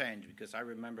huge change, because I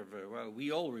remember very well,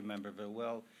 we all remember very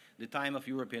well, the time of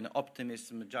European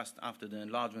optimism just after the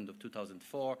enlargement of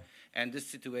 2004, and this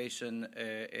situation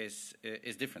is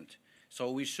different.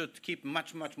 So we should keep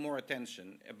much more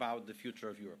attention about the future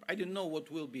of Europe. I don't know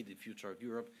what will be the future of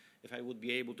Europe. If I would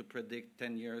be able to predict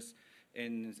 10 years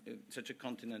in such a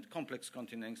continent, complex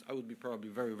continents, I would be probably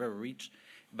very rich.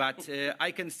 But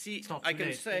I can say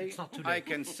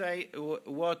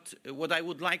what I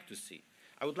would like to see.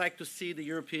 I would like to see the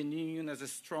European Union as a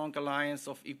strong alliance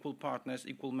of equal partners,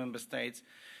 equal member states,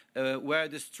 where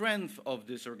the strength of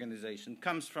this organization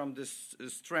comes from the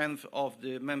strength of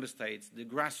the member states. The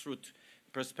grassroots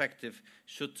perspective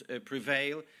should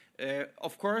prevail.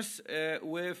 Of course,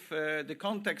 with the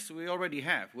context we already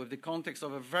have, with the context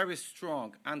of a very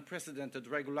strong, unprecedented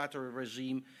regulatory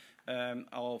regime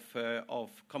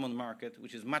of common market,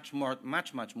 which is much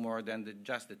more than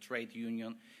just the trade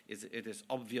union. It is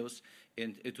obvious,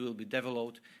 and it will be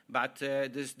developed. But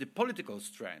the political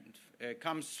strength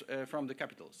comes from the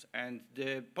capitals, and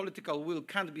the political will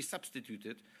can't be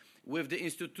substituted with the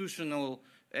institutional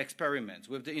experiments,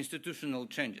 with the institutional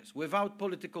changes. Without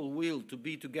political will to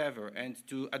be together and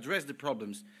to address the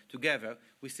problems together,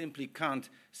 we simply can't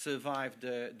survive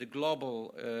the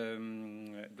global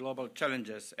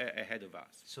challenges ahead of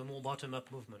us. So more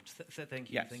bottom-up movement. Thank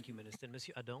you. Yes. Thank you, Minister.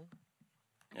 Monsieur Adam?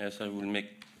 Yes, I will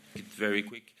make it very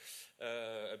quick.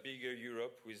 A bigger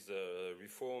Europe with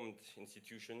reformed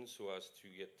institutions so as to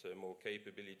get more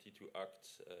capability to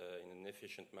act in an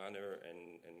efficient manner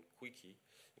and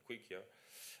quicker.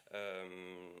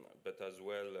 But as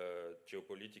well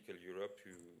geopolitical Europe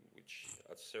which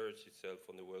asserts itself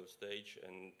on the world stage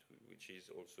and which is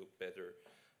also better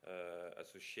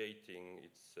associating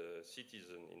its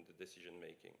citizen in the decision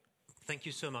making. Thank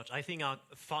you so much. I think our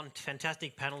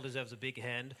fantastic panel deserves a big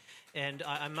hand, and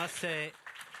I must say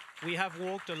we have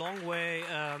walked a long way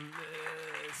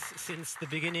since the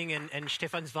beginning and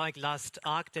Stefan Zweig last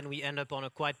act, and we end up on a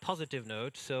quite positive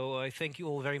note. So I thank you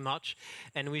all very much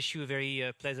and wish you a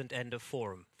very pleasant end of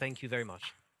forum. Thank you very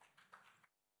much.